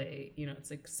we'd play, it's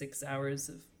like 6 hours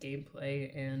of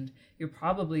gameplay, and you're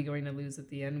probably going to lose at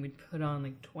the end. We'd put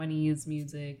on 20s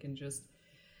music and just,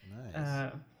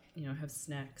 nice. Have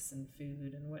snacks and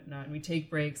food and whatnot. And we take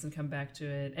breaks and come back to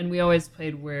it. And we always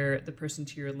played where the person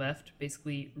to your left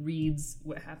basically reads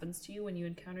what happens to you when you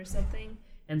encounter something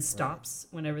and stops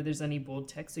whenever there's any bold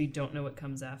text, so you don't know what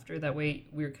comes after. That way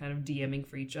we're kind of DMing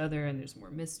for each other, and there's more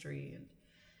mystery. And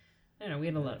I don't know, we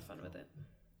had a lot of fun with it.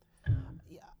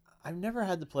 Yeah, I've never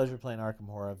had the pleasure of playing Arkham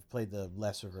Horror. I've played the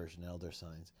lesser version, Elder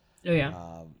Signs. Oh,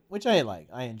 yeah. Which I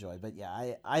enjoy. But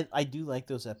yeah, I do like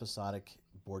those episodic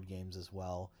board games as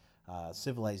well.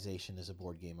 Civilization is a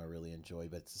board game I really enjoy,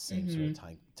 but it's the same sort of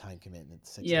time commitment,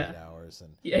 6 to 8 hours.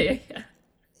 And yeah.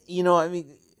 I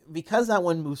mean, because that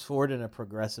one moves forward in a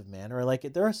progressive manner, I like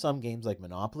it. There are some games like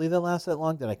Monopoly that last that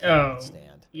long that I can't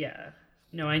stand. Yeah.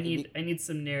 No, I need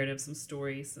some narrative, some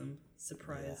story, some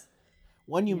surprise.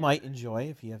 One you might enjoy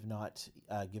if you have not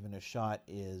given a shot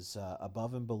is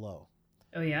Above and Below.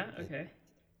 Oh yeah, okay.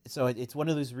 It's one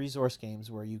of those resource games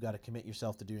where you got to commit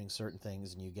yourself to doing certain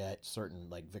things, and you get certain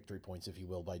like victory points, if you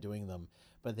will, by doing them.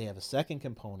 But they have a second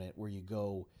component where you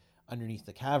go underneath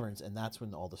the caverns, and that's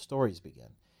when all the stories begin.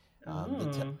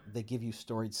 They give you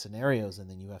storied scenarios, and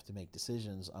then you have to make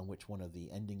decisions on which one of the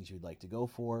endings you'd like to go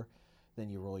for. Then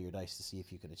you roll your dice to see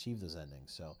if you can achieve those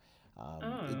endings. So,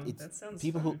 that sounds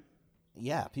people fun.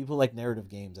 people like narrative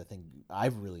games. I think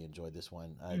I've really enjoyed this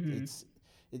one.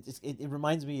 It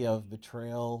reminds me of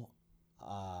Betrayal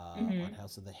on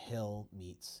House of the Hill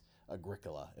meets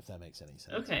Agricola, if that makes any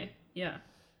sense. Okay, yeah.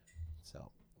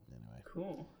 So, anyway.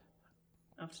 Cool.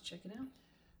 I'll have to check it out.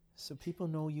 So people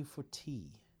know you for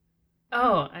tea.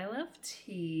 Oh, I love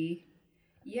tea.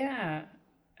 Yeah.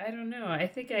 I don't know. I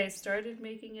think I started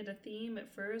making it a theme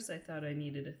at first. I thought I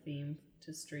needed a theme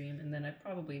to stream, and then I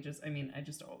probably I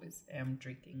just always am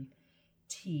drinking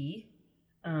tea.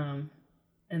 And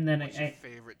then What's your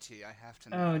favorite tea? I have to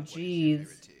know. Oh, geez. What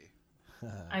is your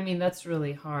favorite tea? I mean, that's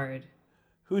really hard.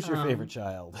 Who's your favorite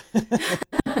child?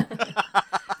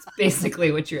 It's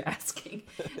basically what you're asking.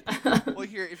 Well,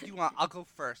 here, if you want, I'll go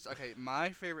first. Okay,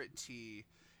 my favorite tea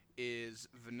is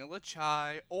vanilla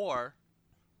chai or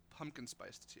pumpkin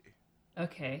spiced tea.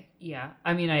 Okay, yeah.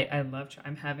 I mean, I love chai.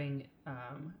 I'm having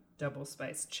double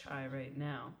spiced chai right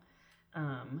now.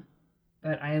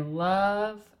 But I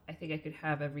think I could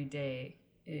have every day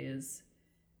is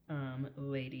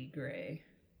Lady Grey.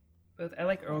 Both I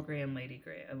like Earl Grey and Lady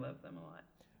Grey. I love them a lot.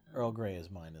 Earl Grey is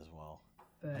mine as well.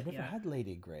 But I've never had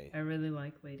Lady Grey. I really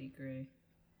like Lady Grey.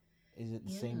 Is it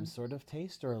the same sort of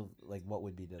taste, or like what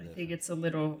would be the difference? I think it's a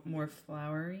little more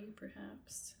flowery,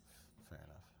 perhaps. Fair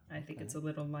enough. I think it's a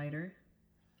little lighter.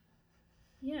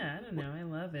 Yeah, I don't know. I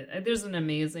love it. There's an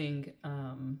amazing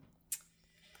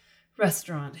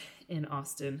restaurant in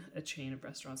Austin, a chain of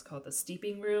restaurants called the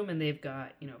Steeping Room, and they've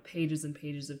got pages and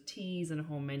pages of teas and a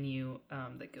whole menu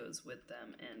that goes with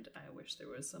them. And I wish there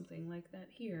was something like that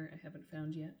here. I haven't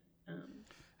found yet.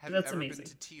 Have you ever been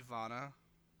to Tivana?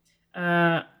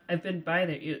 I've been by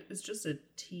there. It's just a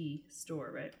tea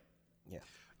store, right?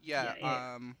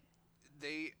 Yeah.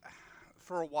 They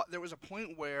for a while there was a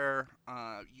point where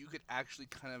you could actually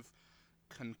kind of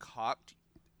concoct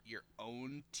your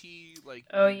own tea. Like,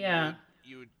 oh yeah,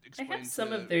 you would explain. I have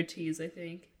some of their teas, I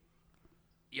think.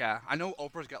 Yeah, I know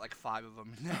Oprah's got like 5 of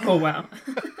them now. Oh wow.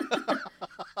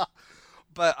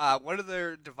 But one of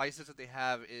their devices that they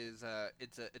have is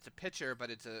it's a pitcher, but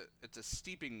it's a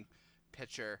steeping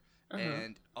pitcher,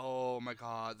 and oh my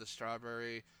god, the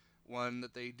strawberry one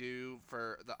that they do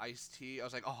for the iced tea, I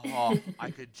was like, oh, I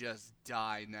could just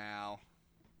die now.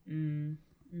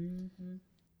 Mm-hmm.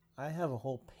 I have a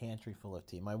whole pantry full of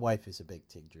tea. My wife is a big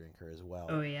tea drinker as well.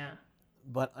 Oh yeah.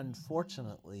 But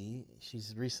unfortunately,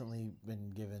 she's recently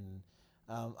been given.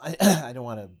 I don't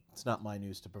want to. It's not my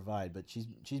news to provide, but she's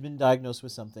been diagnosed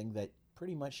with something that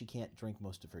pretty much she can't drink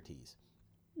most of her teas.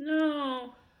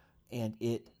 No. And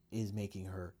it is making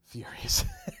her furious.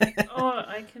 Oh,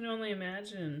 I can only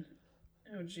imagine.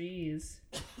 Oh, geez.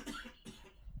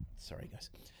 Sorry, guys.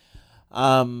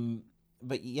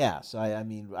 But yeah, so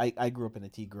I grew up in a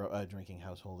tea drinking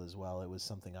household as well. It was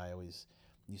something I always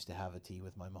used to have a tea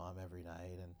with my mom every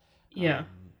night, and yeah.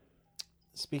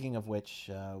 Speaking of which,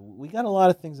 we got a lot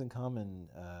of things in common,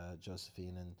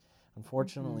 Josephine, and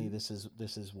unfortunately, this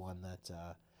is one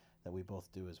that we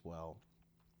both do as well.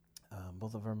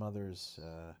 Both of our mothers,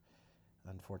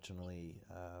 unfortunately,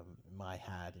 my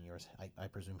had and yours, I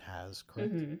presume, has,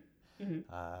 correct?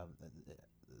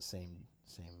 Same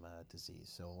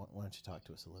disease. So why don't you talk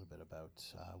to us a little bit about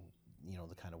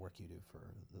the kind of work you do for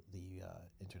the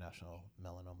International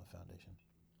Melanoma Foundation?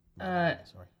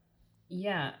 Sorry.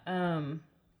 Yeah.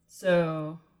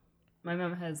 So my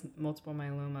mom has multiple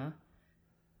myeloma,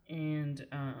 and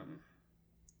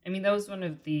that was one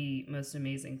of the most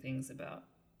amazing things about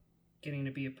getting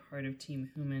to be a part of Team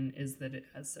Human, is that it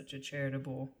has such a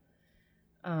charitable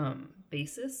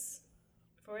basis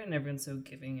for it, and everyone's so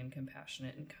giving and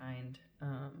compassionate and kind.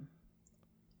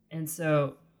 And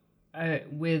so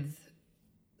with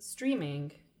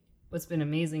streaming, what's been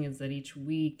amazing is that each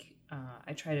week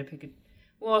I try to pick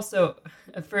so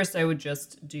at first I would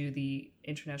just do the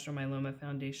International Myeloma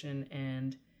Foundation,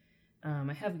 and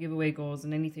I have giveaway goals,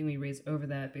 and anything we raise over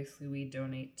that, basically we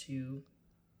donate to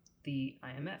the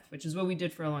IMF, which is what we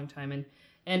did for a long time.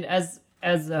 And as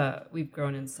we've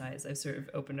grown in size, I've sort of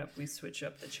opened up, we switch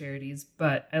up the charities,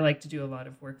 but I like to do a lot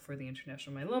of work for the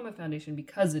International Myeloma Foundation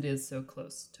because it is so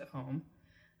close to home.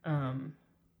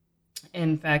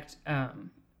 In fact,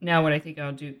 now what I think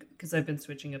I'll do, because I've been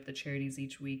switching up the charities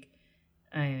each week,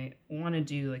 I want to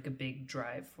do like a big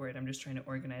drive for it. I'm just trying to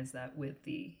organize that with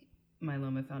the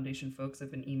Myeloma Foundation folks.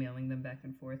 I've been emailing them back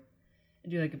and forth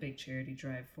and do like a big charity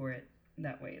drive for it.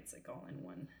 That way it's like all in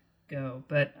one go.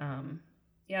 But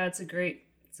yeah, it's a great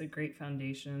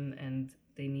foundation, and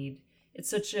they need, it's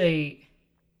such a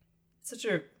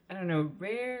I don't know,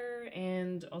 rare,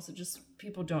 and also just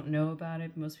people don't know about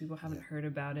it. Most people haven't heard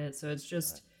about it. So it's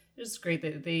just great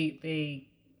that they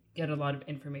get a lot of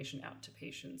information out to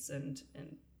patients and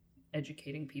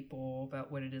educating people about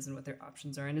what it is and what their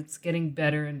options are. And it's getting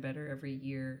better and better every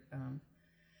year,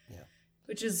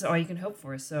 which is all you can hope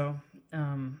for. So,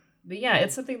 but yeah,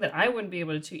 it's something that I wouldn't be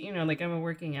able to, you know, like I'm a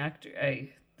working actor.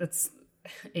 That's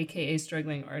AKA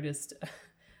struggling artist.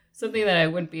 Something that I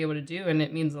wouldn't be able to do, and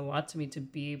it means a lot to me to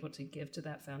be able to give to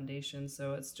that foundation.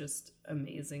 So it's just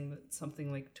amazing that something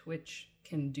like Twitch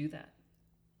can do that.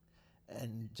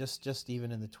 And just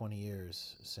even in the 20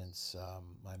 years since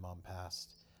my mom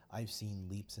passed, I've seen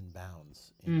leaps and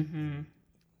bounds in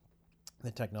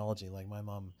the technology. Like my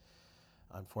mom,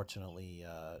 unfortunately,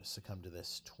 succumbed to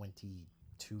this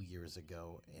 22 years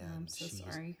ago, and I'm so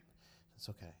sorry. It's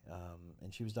okay.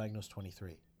 And she was diagnosed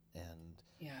 23, and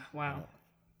yeah, wow.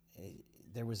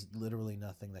 There was literally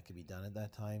nothing that could be done at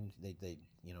that time. They did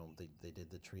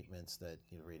the treatments, that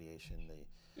radiation,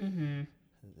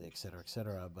 et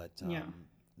cetera. But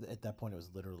at that point, it was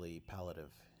literally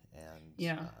palliative,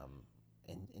 and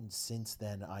and since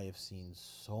then, I have seen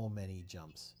so many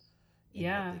jumps in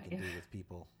what they can do with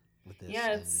people with this.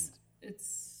 Yeah,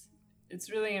 it's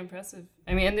really impressive.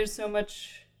 I mean, and there's so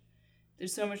much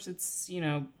that's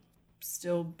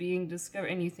still being discovered,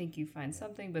 and you think you find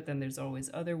something, but then there's always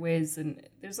other ways, and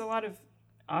there's a lot of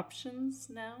options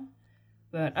now.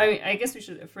 But I guess we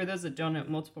should, for those that don't know,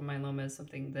 multiple myeloma is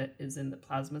something that is in the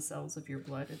plasma cells of your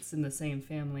blood. It's in the same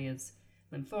family as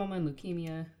lymphoma and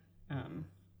leukemia,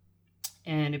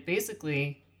 and it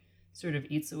basically sort of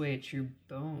eats away at your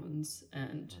bones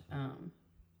and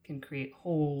can create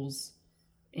holes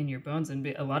in your bones, and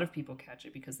a lot of people catch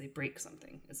it because they break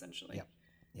something, essentially.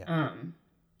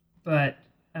 But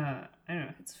I don't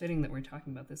know, it's fitting that we're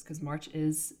talking about this because March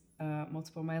is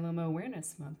Multiple Myeloma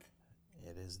Awareness Month.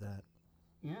 It is that.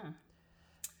 Yeah.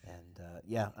 And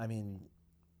I mean,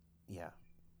 yeah.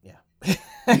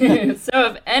 So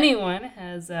if anyone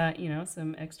has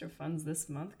some extra funds this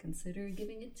month, consider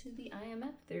giving it to the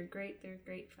IMF. They're a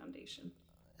great foundation.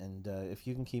 And if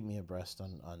you can keep me abreast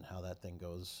on how that thing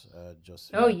goes,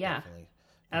 Josephine. Oh yeah,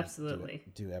 absolutely.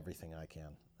 Do everything I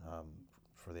can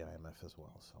for the IMF as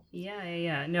well. So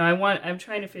yeah. No, I'm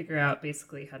trying to figure out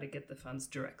basically how to get the funds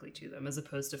directly to them as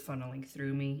opposed to funneling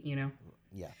through me.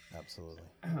 Yeah, absolutely.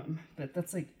 But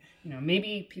that's like,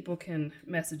 maybe people can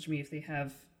message me if they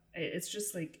have. It's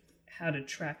just like how to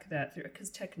track that through, because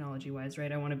technology-wise,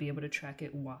 right? I want to be able to track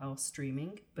it while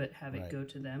streaming, but have it go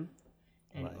to them.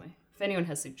 Anyway, if anyone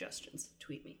has suggestions,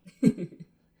 tweet me.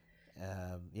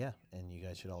 Yeah, and you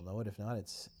guys should all know it. If not,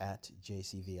 it's at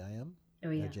JCVIM. Oh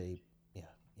yeah.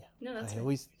 Yeah. No, that's I right.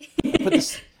 always put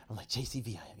this. I'm like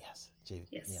JCVIM. Yes.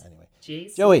 Yes. Yeah. Anyway.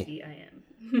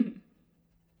 JCVIM.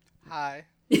 Hi.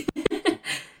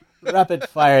 Rapid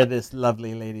fire this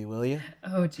lovely lady, will you?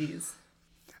 Oh, geez.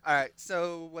 All right.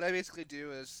 So what I basically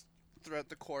do is, throughout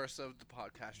the course of the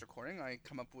podcast recording, I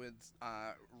come up with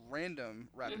random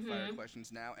rapid fire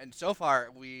questions now, and so far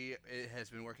it has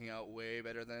been working out way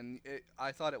better than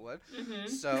I thought it would.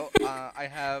 So I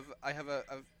have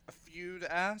a few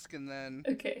to ask, and then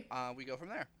we go from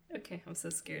there. Okay, I'm so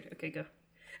scared. Okay, go.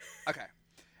 Okay,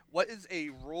 what is a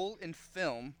role in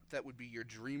film that would be your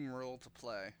dream role to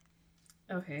play?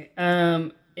 Okay,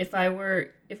 if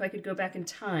I could go back in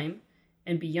time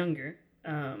and be younger,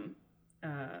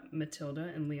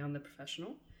 Matilda and Leon the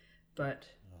Professional, but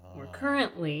more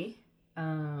currently,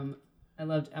 I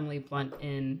loved Emily Blunt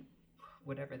in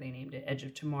whatever they named it, Edge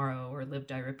of Tomorrow or Live,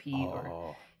 Die, Repeat,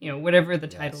 or whatever the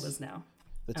title is now.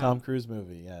 The Tom Cruise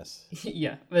movie, yes.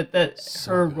 Yeah, but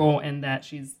her role in that,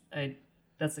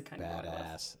 that's the kind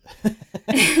badass. of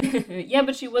badass. Yeah,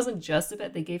 but she wasn't just a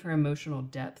bit. They gave her emotional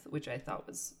depth, which I thought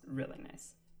was really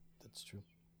nice. That's true.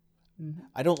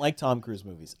 I don't like Tom Cruise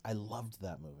movies. I loved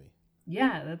that movie.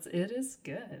 Yeah, it is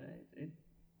good. It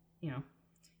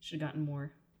should have gotten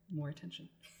more attention.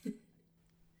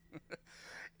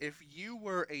 If you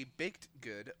were a baked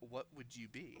good, what would you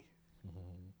be?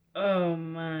 Oh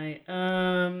my.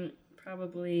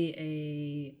 probably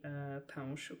a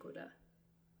pain au chocolat.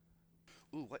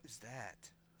 Ooh, what is that?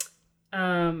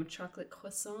 Chocolate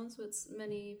croissants, what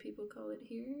many people call it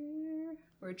here,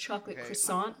 or chocolate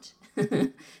croissant.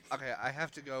 Okay, I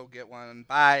have to go get one.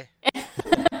 Bye.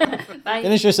 Bye.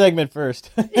 Finish your segment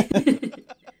first.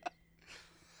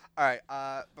 All right.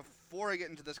 Before I get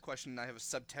into this question, I have a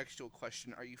subtextual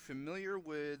question. Are you familiar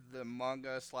with the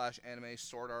manga/anime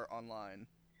Sword Art Online?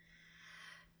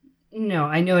 No,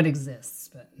 I know it exists,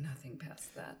 but nothing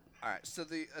past that. All right. So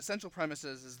the essential premise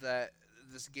is that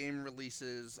this game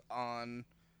releases on,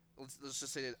 let's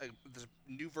just say this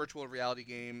new virtual reality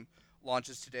game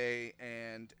launches today,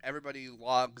 and everybody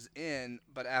logs in,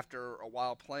 but after a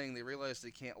while playing, they realize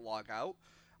they can't log out,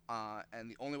 and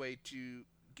the only way to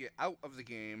get out of the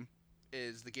game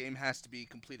is the game has to be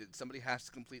completed. Somebody has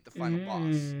to complete the final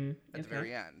boss at the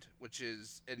very end,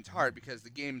 and it's hard because the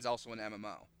game is also an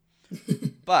MMO.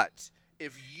 But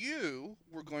if you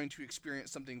were going to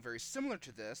experience something very similar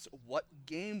to this, what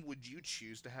game would you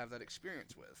choose to have that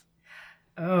experience with?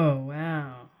 Oh,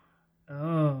 wow.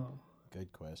 Oh.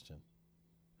 Good question.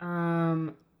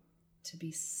 To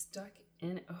be stuck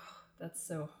in it, that's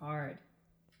so hard.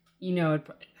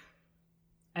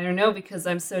 I don't know, because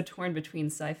I'm so torn between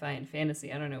sci-fi and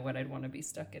fantasy. I don't know what I'd want to be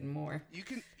stuck in more.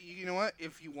 You know what?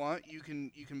 If you want, you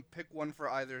can pick one for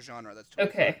either genre. That's totally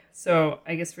okay. fine. So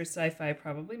I guess for sci-fi,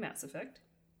 probably Mass Effect.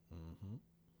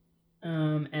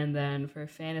 Mm-hmm. And then for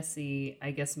fantasy,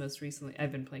 I guess most recently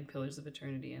I've been playing Pillars of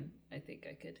Eternity, and I think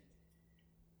I could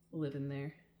live in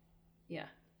there. Yeah.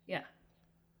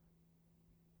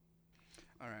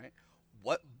 All right.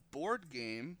 What board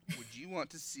game would you want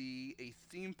to see a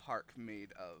theme park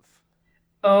made of?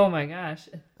 Oh my gosh,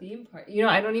 a theme park.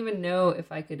 I don't even know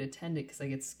if I could attend it because I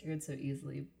get scared so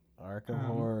easily. Arkham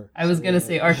Horror. I was going to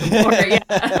say Arkham Horror, yeah.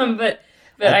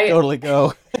 but I'd totally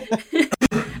go.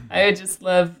 I would just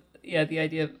love, the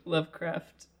idea of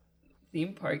Lovecraft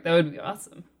theme park. That would be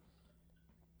awesome.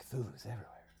 Cthulhu's everywhere.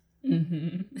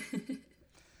 Mm-hmm.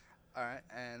 All right,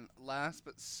 and last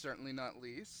but certainly not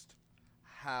least,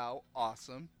 how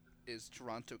awesome is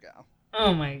Toronto Gal?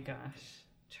 Oh my gosh.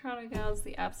 Toronto Gal is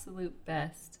the absolute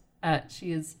best.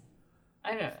 She is,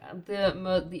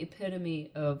 the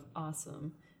epitome of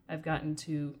awesome. I've gotten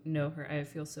to know her. I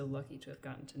feel so lucky to have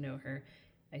gotten to know her.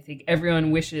 I think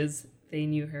everyone wishes they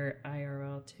knew her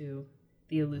IRL too,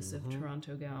 the elusive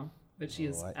Toronto Gal. But she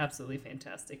is absolutely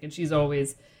fantastic. And she's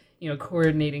always,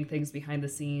 coordinating things behind the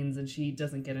scenes, and she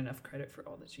doesn't get enough credit for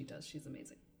all that she does. She's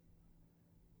amazing.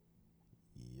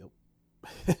 Yep.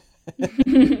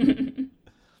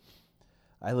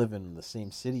 I live in the same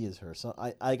city as her, so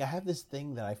I have this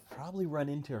thing that I've probably run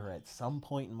into her at some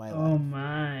point in my life. Oh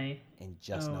my! And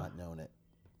just not known it.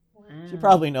 Wow. She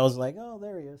probably knows, like, oh,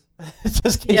 there he is.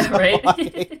 Just keeps right.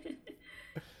 walking.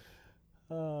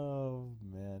 Oh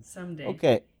man. Someday.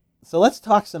 Okay, so let's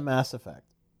talk some Mass Effect.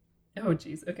 Oh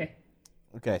jeez. Okay.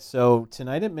 Okay, so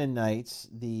tonight at midnight,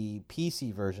 the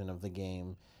PC version of the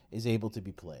game is able to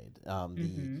be played.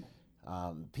 The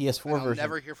PS4 I'll version.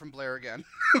 never hear from Blair again.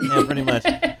 Yeah, pretty much.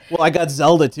 Well, I got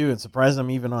Zelda too, and surprised I'm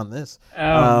even on this.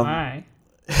 Oh my!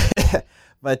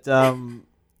 But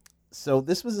so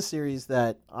this was a series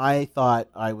that I thought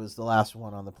I was the last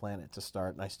one on the planet to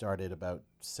start, and I started about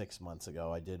 6 months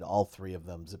ago. I did all 3 of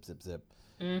them, zip, zip, zip.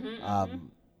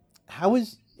 How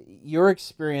was your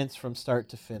experience from start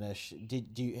to finish?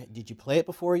 Did you play it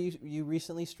before you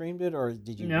recently streamed it, or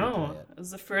did you No, replay it? It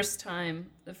was the first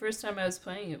time. The first time I was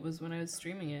playing it was when I was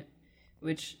streaming it,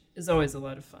 which is always a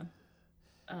lot of fun.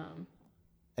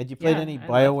 Had you played any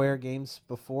BioWare games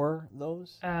before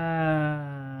those?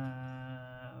 Yeah.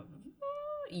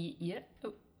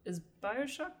 Oh, is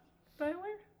BioShock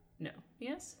BioWare? No.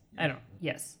 Yes? I don't.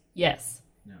 Yes. Yes.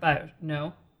 No.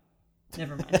 No.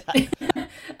 Never mind.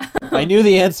 If I knew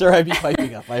the answer, I'd be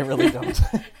piping up. I really don't.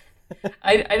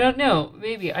 I don't know.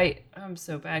 Maybe I'm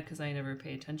so bad because I never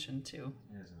pay attention to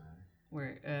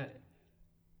where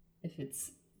if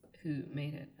it's who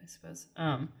made it, I suppose.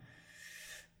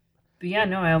 But yeah,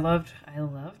 no, I loved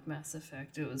Mass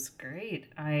Effect. It was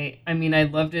great. I mean, I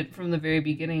loved it from the very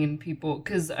beginning, and people,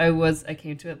 because I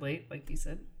came to it late, like you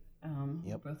said.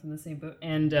 We're both in the same boat,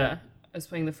 and I was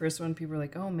playing the first one. People were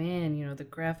like, "Oh man, the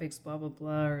graphics, blah blah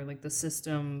blah," or like the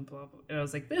system, blah blah. And I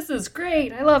was like, "This is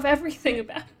great. I love everything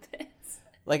about this."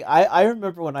 Like I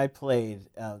remember when I played,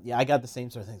 I got the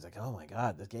same sort of things. Like, oh my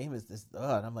god, this game is this,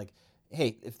 and I'm like,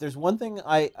 hey, if there's one thing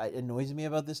annoys me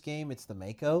about this game, it's the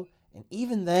Mako. And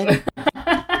even then,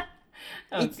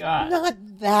 it's not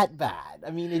that bad.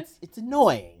 I mean, it's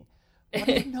annoying. But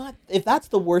it's not. If that's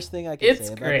the worst thing I can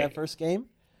say about that first game,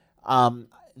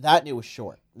 that and it was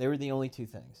short. They were the only two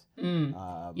things.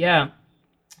 Yeah.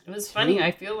 It was funny. two-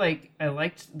 I feel like I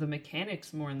liked the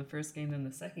mechanics more in the first game than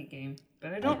the second game,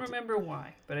 but I don't remember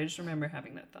why. But I just remember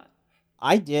having that thought.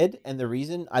 I did, and the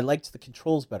reason I liked the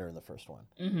controls better in the first one.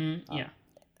 Yeah.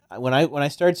 When I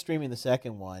started streaming the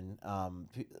second one,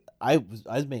 I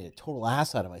made a total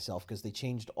ass out of myself because they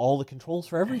changed all the controls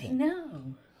for I everything.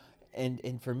 know.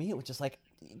 And for me, it was just like,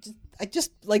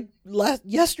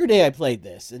 yesterday I played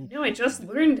this, and No, I just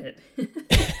learned it.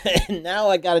 and now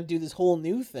I got to do this whole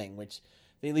new thing, which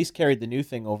they at least carried the new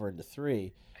thing over into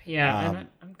 3. Yeah, and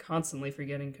I'm constantly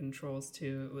forgetting controls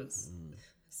too. It's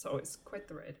always quite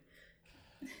the ride.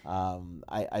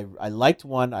 I liked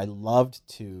 1, I loved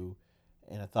 2,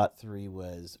 and I thought 3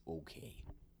 was okay.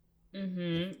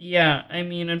 Yeah, I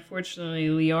mean, unfortunately,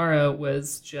 Liara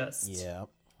was just. Yeah.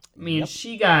 I mean,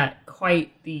 she got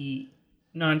quite the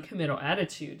non-committal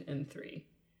attitude in 3.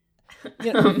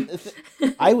 You know,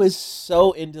 I was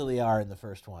so into Liara in the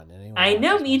first one. And I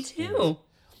know, me too.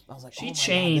 I was like, She oh my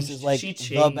changed. God, this is like She the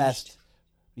changed. best.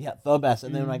 Yeah, the best.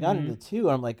 And then when I got into 2,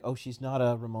 I'm like, oh, she's not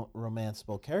a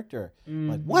romanceable character. I'm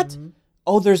like, what?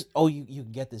 Oh, you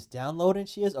can get this download, and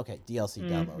she is? Okay, DLC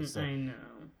download. So, I know.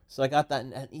 so I got that,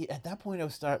 and at that point I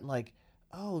was starting like,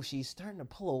 oh, she's starting to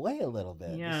pull away a little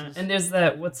bit. Yeah, and there's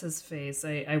that, what's his face?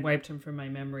 I wiped him from my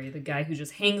memory. The guy who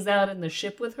just hangs out in the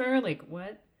ship with her? Like,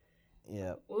 what?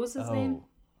 Yeah. What was his name?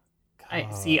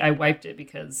 God. I wiped it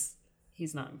because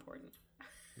he's not important.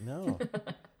 No.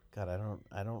 God,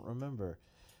 I don't remember.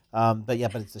 But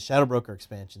it's the Shadow Broker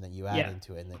expansion that you add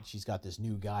into it, and then she's got this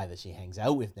new guy that she hangs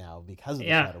out with now because of the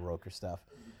Shadow Broker stuff.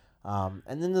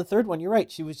 And then the third one, you're right,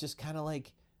 she was just kind of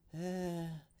like,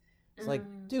 It's like,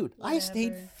 dude, whatever. I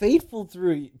stayed faithful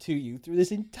to you through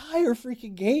this entire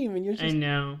freaking game, and you're just. I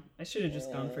know. I should have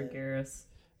just gone for Garrus.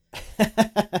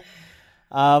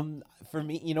 For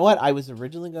me, you know what? I was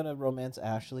originally going to romance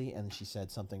Ashley, and she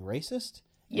said something racist.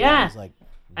 Yeah. I was like, nope.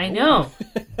 I know.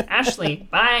 Ashley,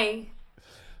 bye.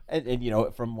 And you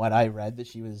know, from what I read, that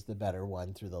she was the better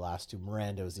one through the last 2.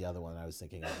 Miranda was the other one I was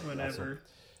thinking of. Whatever. Also.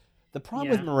 The problem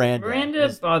with Miranda. Miranda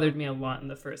bothered me a lot in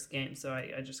the first game, so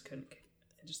I just couldn't.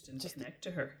 I just didn't connect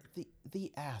to her.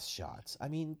 The ass shots. I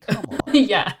mean, come on.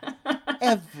 Yeah.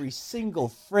 Every single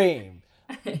frame.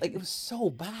 Like, it was so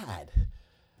bad.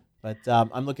 But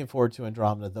I'm looking forward to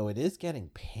Andromeda, though it is getting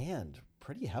panned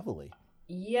pretty heavily.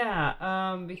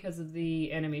 Yeah, because of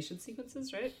the animation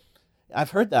sequences, right?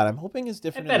 I've heard that. I'm hoping it's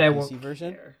different in the PC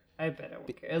version. Care. I bet I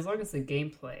won't care. As long as the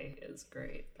gameplay is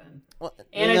great, then. Well,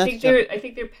 and I think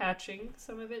they're patching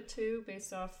some of it too,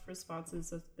 based off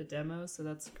responses of the demo. So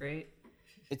that's great.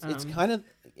 It's kind of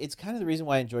the reason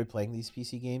why I enjoy playing these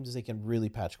PC games is they can really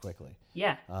patch quickly.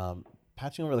 Yeah.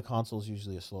 Patching over the console is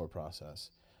usually a slower process.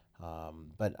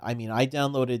 But I mean, I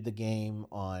downloaded the game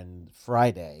on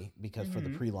Friday because for the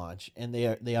pre-launch, and they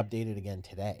updated again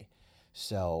today.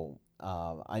 So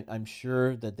I'm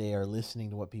sure that they are listening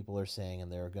to what people are saying, and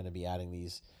they're going to be adding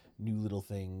these new little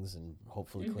things and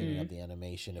hopefully cleaning up the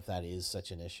animation if that is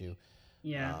such an issue.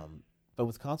 Yeah. But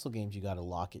with console games, you got to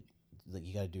lock it. Like,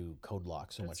 you got to do code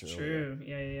lock so much earlier. True.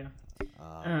 Yeah.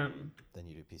 Than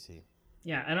you do PC.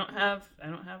 Yeah, I don't have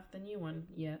the new one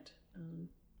yet,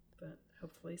 but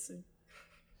hopefully soon.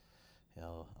 Yeah,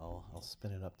 I'll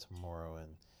spin it up tomorrow and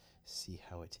see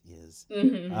how it is.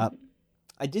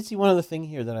 I did see one other thing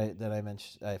here that I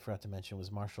mentioned. I forgot to mention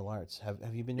was martial arts.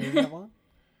 Have you been doing that long?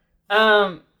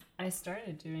 I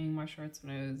started doing martial arts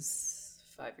when I was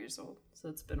 5 years old, so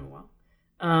it's been a while.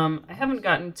 I haven't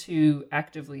gotten to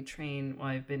actively train while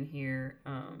I've been here.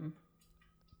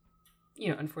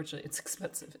 Unfortunately, it's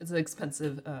expensive. It's an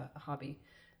expensive hobby.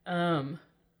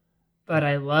 But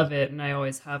I love it, and I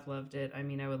always have loved it. I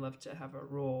mean, I would love to have a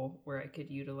role where I could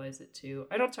utilize it too.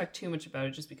 I don't talk too much about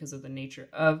it just because of the nature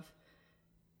of,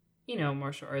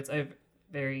 martial arts. I'm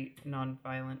very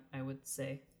non-violent, I would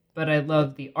say. But I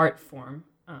love the art form.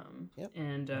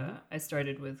 I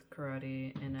started with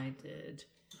karate,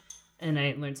 and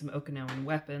I learned some Okinawan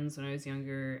weapons when I was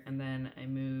younger, and then I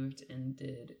moved and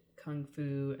did kung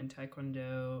fu and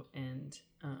taekwondo and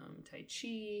tai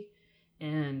chi,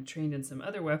 and trained in some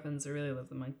other weapons. I really love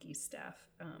the monkey staff.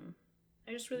 I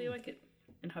just really like it,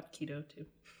 and hapkido too.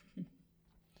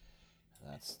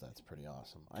 That's pretty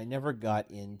awesome. I never got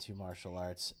into martial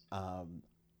arts.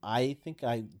 I think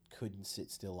I couldn't sit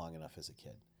still long enough as a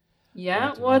kid.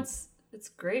 Yeah, well, it's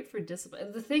great for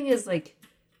discipline. The thing is, like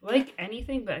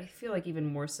anything, but I feel like even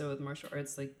more so with martial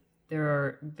arts, like, there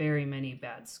are very many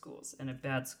bad schools, and a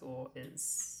bad school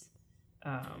is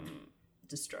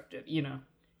destructive.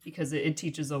 because it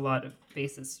teaches a lot of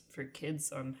basis for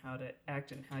kids on how to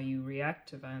act and how you react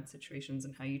to violent situations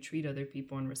and how you treat other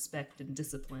people and respect and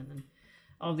discipline and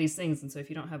all these things. And so if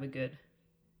you don't have a good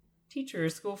teacher or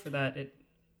school for that, it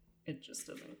just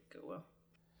doesn't go well.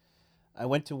 I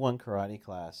went to one karate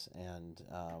class, and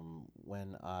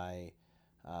when I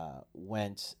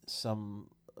went,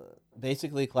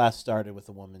 basically class started with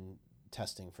a woman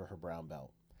testing for her brown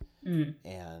belt.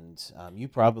 And you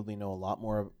probably know a lot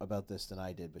more about this than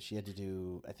I did, but she had to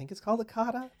do, I think it's called a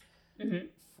kata,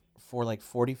 for like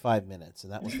 45 minutes.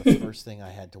 And that was the first thing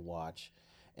I had to watch.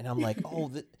 And I'm like,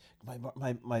 oh,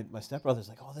 my stepbrother's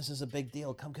like, oh, this is a big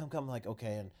deal. Come. I'm like,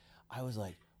 okay. And I was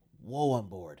like, whoa, I'm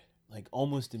bored. Like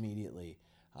almost immediately.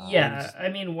 I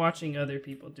mean, watching other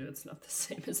people do it's not the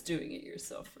same as doing it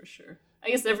yourself, for sure. I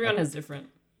guess everyone has different.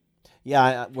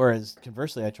 Yeah, whereas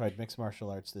conversely, I tried mixed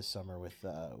martial arts this summer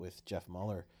with Jeff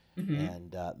Muller,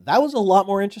 and that was a lot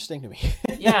more interesting to me.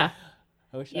 Yeah.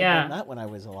 I wish I'd done that when I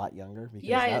was a lot younger,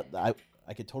 because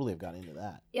I could totally have gotten into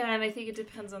that. Yeah, and I think it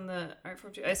depends on the art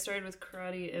form too. I started with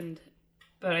karate,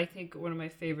 but I think one of my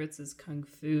favorites is kung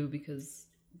fu, because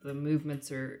the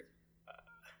movements are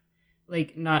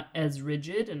like not as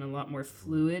rigid and a lot more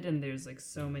fluid, and there's like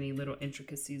so many little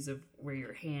intricacies of where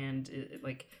your hand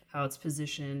like how it's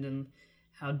positioned and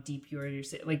how deep you are in your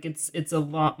like it's a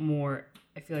lot more.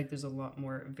 I feel like there's a lot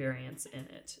more variance in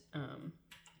it,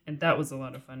 and that was a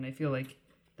lot of fun. I feel like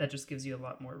that just gives you a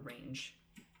lot more range,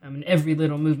 and every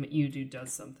little movement you do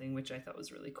does something, which I thought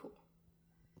was really cool.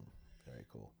 Very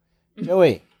cool.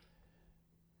 Joey,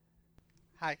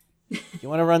 Hi. You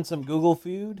want to run some Google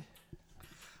Feud?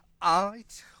 I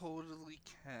totally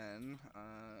can.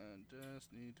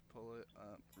 Just need to pull it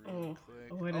up real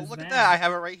quick. Oh, look at that. I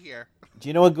have it right here. Do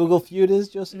you know what Google Feud is,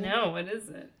 Josephine? No, what is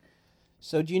it?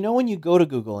 So do you know when you go to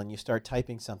Google and you start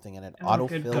typing something and it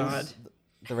autofills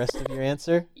the rest of your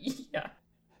answer? Yeah.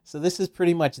 So this is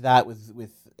pretty much that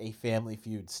with a Family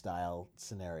Feud style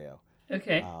scenario.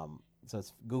 Okay. So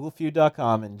it's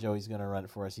googlefeud.com, and Joey's going to run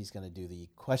it for us. He's going to do the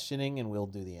questioning and we'll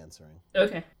do the answering.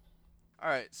 Okay. All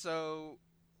right, so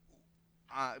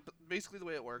basically the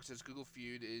way it works is Google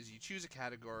Feud is you choose a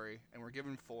category, and we're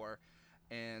given 4,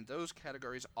 and those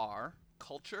categories are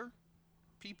culture,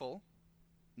 people,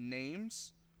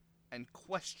 names, and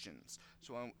questions.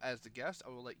 So as the guest, I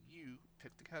will let you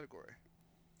pick the category.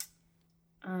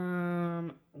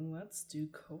 Let's do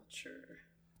culture.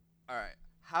 All right.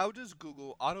 How does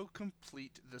Google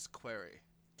autocomplete this query?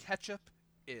 Ketchup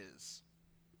is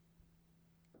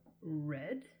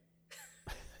red.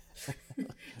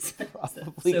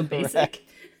 Probably so basic.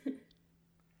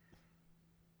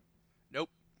 Nope.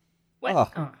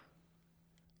 What? Oh.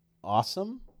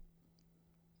 Awesome.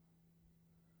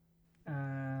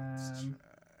 Awesome.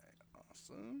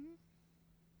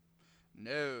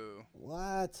 No.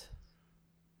 What?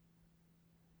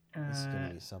 This is going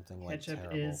to be something like ketchup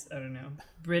terrible. is, I don't know,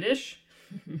 British?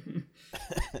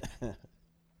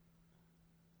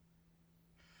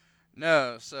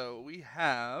 No, so we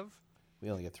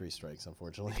only get 3 strikes,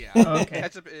 unfortunately. Yeah. Oh, okay.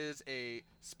 Ketchup is a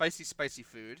spicy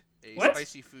food, a What?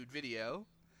 spicy food video,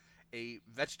 a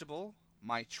vegetable,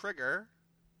 my trigger,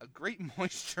 a great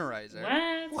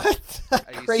moisturizer. What?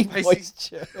 A great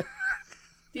moisture.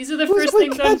 These are the Who's first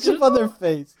putting things on ketchup Google? on their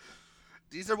face?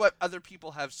 These are what other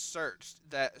people have searched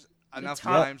that enough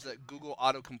top- times that Google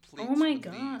autocompletes. Oh my with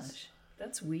gosh. these.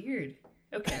 That's weird.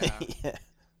 Okay. Yeah.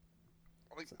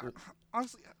 Like,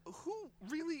 honestly, who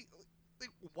really? Like,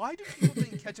 why do people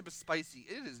think ketchup is spicy?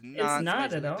 It is not. It's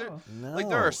not spicy. at Like, all. No. Like,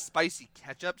 there are spicy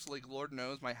ketchups. Like, Lord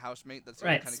knows, my housemate, that's the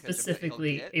only Right, kind of ketchup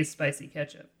specifically that he'll a spicy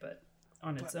ketchup, but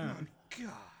on its get. own.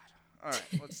 God. All right,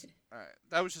 let's. All right,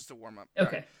 that was just a warm up.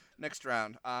 Okay. Next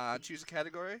round. Choose a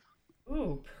category.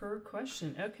 Ooh, per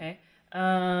question. Okay.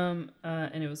 And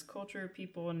it was culture,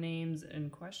 people, names,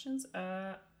 and questions.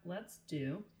 Let's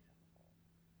do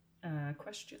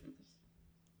questions.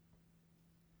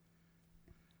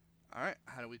 All right.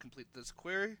 How do we complete this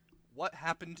query? What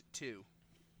happened to?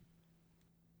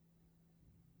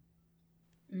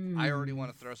 I already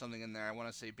want to throw something in there. I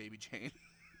want to say Baby Jane.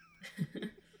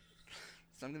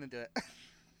 So I'm gonna do it.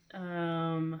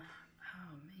 Oh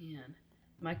man,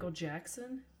 Michael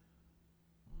Jackson.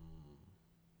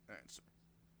 All right. So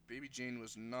Baby Jane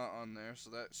was not on there, so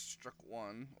that struck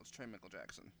 1. Let's try Michael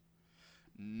Jackson.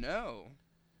 No.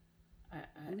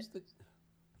 Who's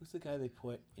the guy they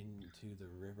put into the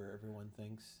river? Everyone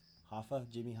thinks Hoffa,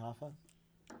 Jimmy Hoffa.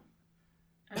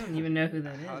 I don't even know who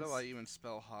that is. How do I even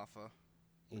spell Hoffa?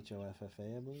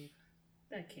 Hoffa, I believe.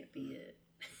 That can't be it.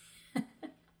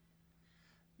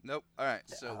 Nope. All right.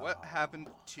 So what happened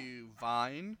to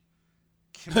Vine,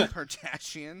 Kim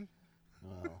Kardashian,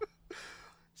 Wow.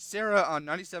 Sarah on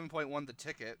 97.1 The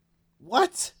Ticket.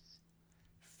 What?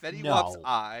 Fetty No. Wap's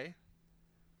Eye.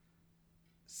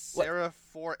 Sarah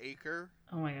 4 Acre.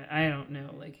 Oh my god, I don't know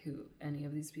like who any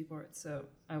of these people are. So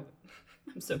I'm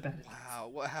so bad at Wow,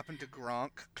 what happened to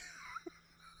Gronk?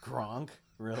 Gronk?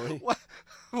 Really?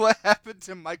 What happened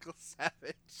to Michael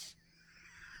Savage?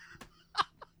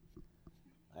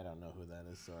 I don't know who that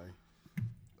is, sorry.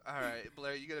 All right,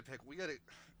 Blair, you gotta pick. We gotta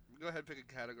go ahead and pick a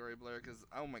category, Blair, because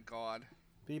oh my god.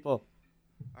 People.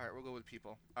 All right, we'll go with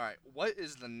people. All right, what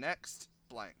is the next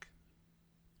blank?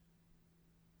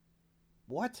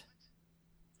 What?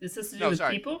 Is this to do No, with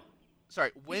sorry. people?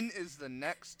 Sorry, when is the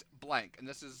next blank? And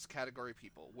this is category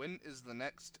people. When is the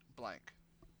next blank?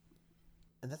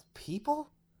 And that's people?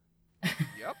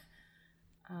 Yep.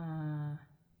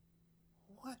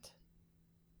 What?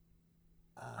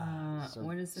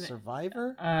 What is it?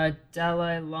 Survivor?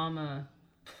 Dalai Lama.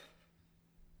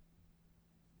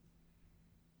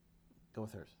 Go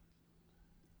with hers.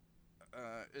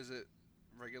 Is it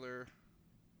regular?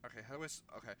 Okay, how do I?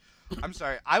 Okay, I'm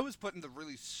sorry. I was put in the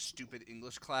really stupid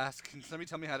English class. Can somebody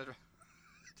tell me how to to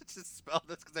spell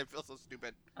this? Because I feel so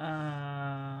stupid.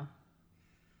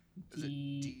 Is it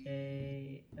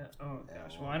D-A... Oh,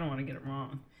 gosh. Well, I don't want to get it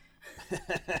wrong.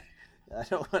 I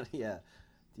don't want to, yeah.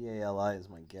 D-A-L-I is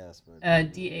my guess, but...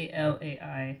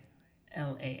 D-A-L-A-I-L-A-M-A.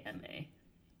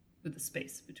 With a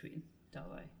space between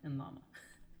Dalai and Lama.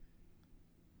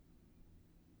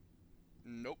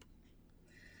 Nope.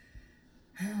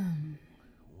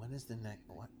 When is the next...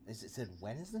 What? Is it said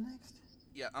when is the next?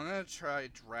 Yeah, I'm going to try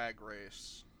Drag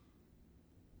Race.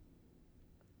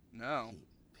 No.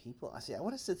 People... I see, I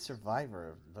would have said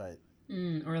Survivor, but...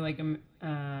 Or like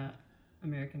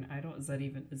American Idol. Is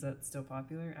that still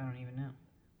popular? I don't even know.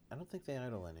 I don't think they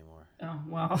idol anymore. Oh,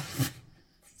 well.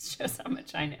 It shows how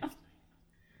much I know.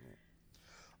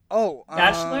 Oh,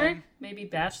 Bachelor? Maybe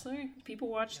Bachelor? People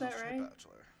watch that, let's try right?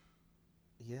 Bachelor.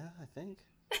 Yeah, I think.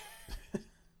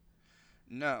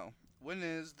 No. When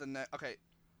is the next... Okay,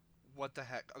 what the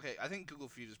heck? Okay, I think Google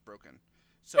Feud is broken.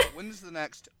 So, when is the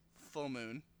next full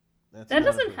moon? That's That not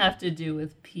a doesn't big- have to do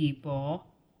with people.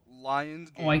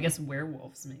 Lions game. Oh, I guess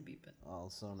werewolves maybe, but...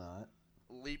 Also not.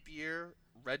 Leap year.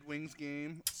 Red Wings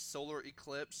game. Solar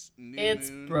eclipse. New It's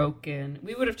moon. broken.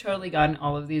 We would have totally gotten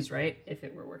all of these right if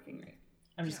it were working right.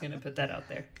 I'm just Yeah, going to put that out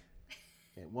there.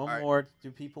 Okay, one All right. more. Do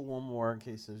people one more in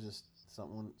case there's just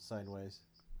something sideways?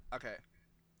 Okay.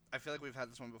 I feel like we've had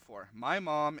this one before. My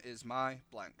mom is my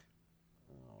blank.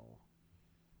 Oh.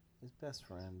 His best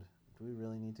friend. Do we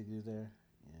really need to go there?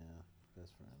 Yeah,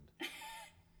 best friend.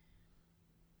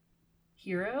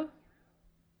 Hero?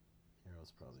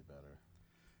 Hero's probably better.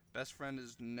 Best friend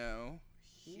is no.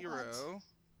 Hero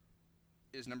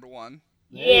is number 1.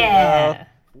 There you Yeah! go.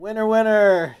 Winner,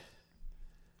 winner!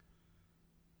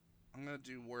 I'm going to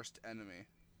do worst enemy.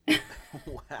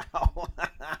 Wow.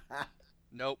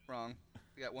 Nope, wrong.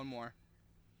 We got one more.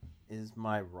 Is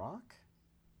my rock?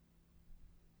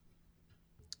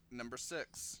 Number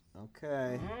 6.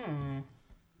 Okay. Mm.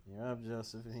 You're up,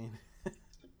 Josephine.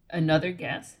 Another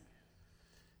guess?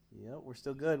 Yep, we're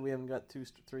still good. We haven't got 3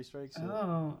 strikes yet.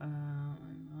 Oh, my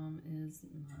mom is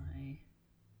my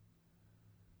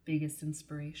biggest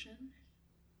inspiration.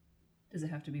 Does it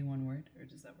have to be one word, or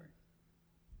does that work?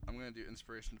 I'm going to do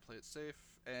inspiration to play it safe.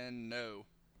 And no.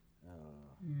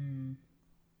 Mm.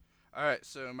 All right,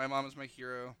 so my mom is my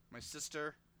hero. My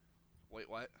sister. Wait,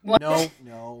 what? What? No,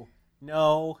 no,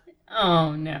 no.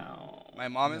 Oh, no. My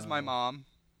mom is my No. mom.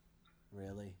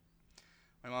 Really?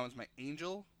 My mom is my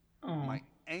angel. Oh, My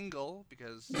angle,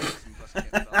 because some of us can't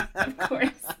spell. of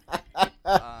course.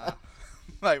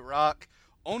 My rock.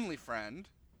 Only friend.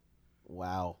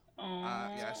 Wow.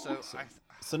 Yeah, so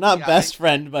So not Yeah, best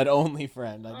friend, but only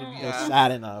friend. I didn't go Yeah.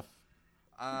 sad enough.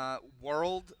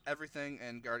 world, everything,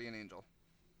 and guardian angel.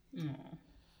 Aw.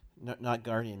 No, not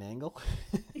guardian angle.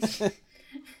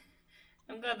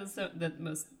 I'm glad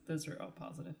those are all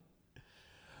positive.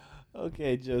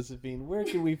 Okay, Josephine, where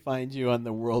can we find you on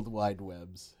the World Wide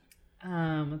Webs?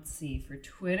 Let's see. For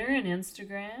Twitter and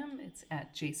Instagram, it's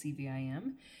at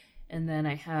JCVIM. And then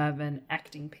I have an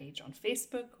acting page on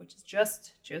Facebook, which is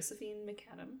just Josephine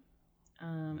McAdam.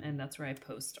 And that's where I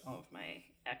post all of my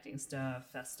acting stuff,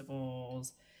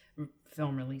 festivals,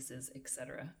 film releases,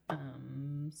 etc.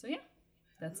 So yeah,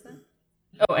 that's that.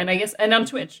 Oh, and I guess, and on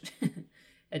Twitch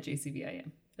at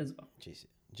JCVIM as well.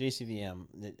 JCVM,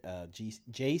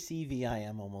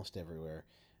 JCVIM almost everywhere.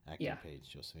 Acting Yeah. page,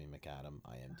 Josephine McAdam,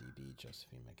 IMDb,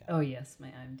 Josephine McAdam. Oh yes, my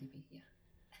IMDb. Yeah.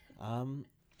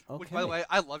 Okay. Which, by the way,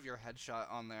 I love your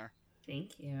headshot on there.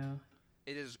 Thank you.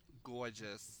 It is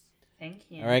gorgeous. Thank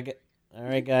you. All right, All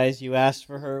right, guys, you asked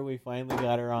for her. We finally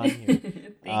got her on here.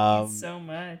 Thank you so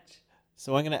much.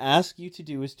 So what I'm going to ask you to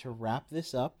do is to wrap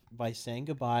this up by saying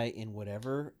goodbye in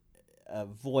whatever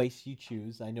voice you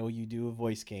choose. I know you do a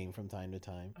voice game from time to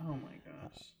time. Oh my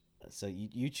gosh. So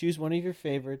you choose one of your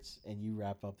favorites and you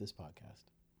wrap up this podcast.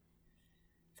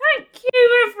 Thank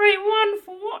you everyone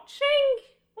for watching.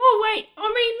 Oh wait,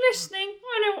 I mean listening.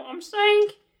 I know what I'm saying.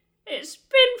 It's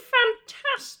been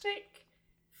fantastic.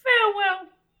 Farewell,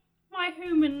 my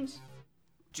humans.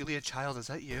 Julia Child, is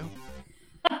that you?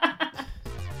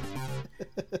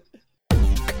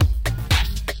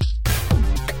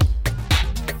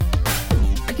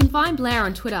 You can find Blair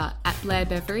on Twitter at Blair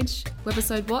Beveridge,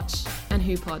 Webisode Watch, and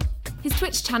HooPod. His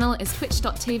Twitch channel is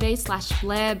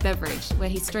twitch.tv/Blair Beveridge, where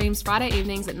he streams Friday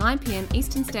evenings at 9 p.m.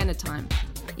 Eastern Standard Time.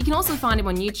 You can also find him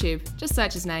on YouTube. Just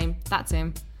search his name. That's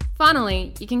him.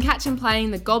 Finally, you can catch him playing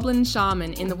the Goblin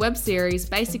Shaman in the web series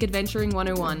Basic Adventuring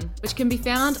 101, which can be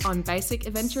found on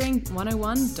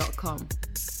basicadventuring101.com.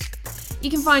 You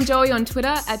can find Joey on Twitter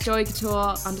at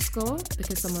JoeyCouture_,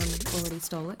 because someone already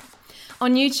stole it.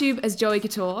 On YouTube as Joey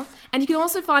Couture, and you can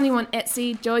also find him on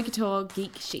Etsy, Joey Couture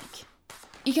Geek Chic.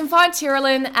 You can find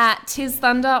Tyrolin at Tiz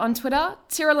Thunder on Twitter,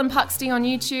 Tyrolin Puxty on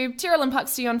YouTube, Tyrolin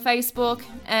Puxty on Facebook,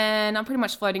 and I'm pretty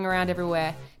much floating around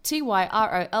everywhere.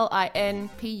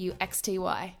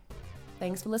 TYROLINPUXTY.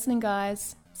 Thanks for listening,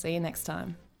 guys. See you next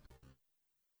time.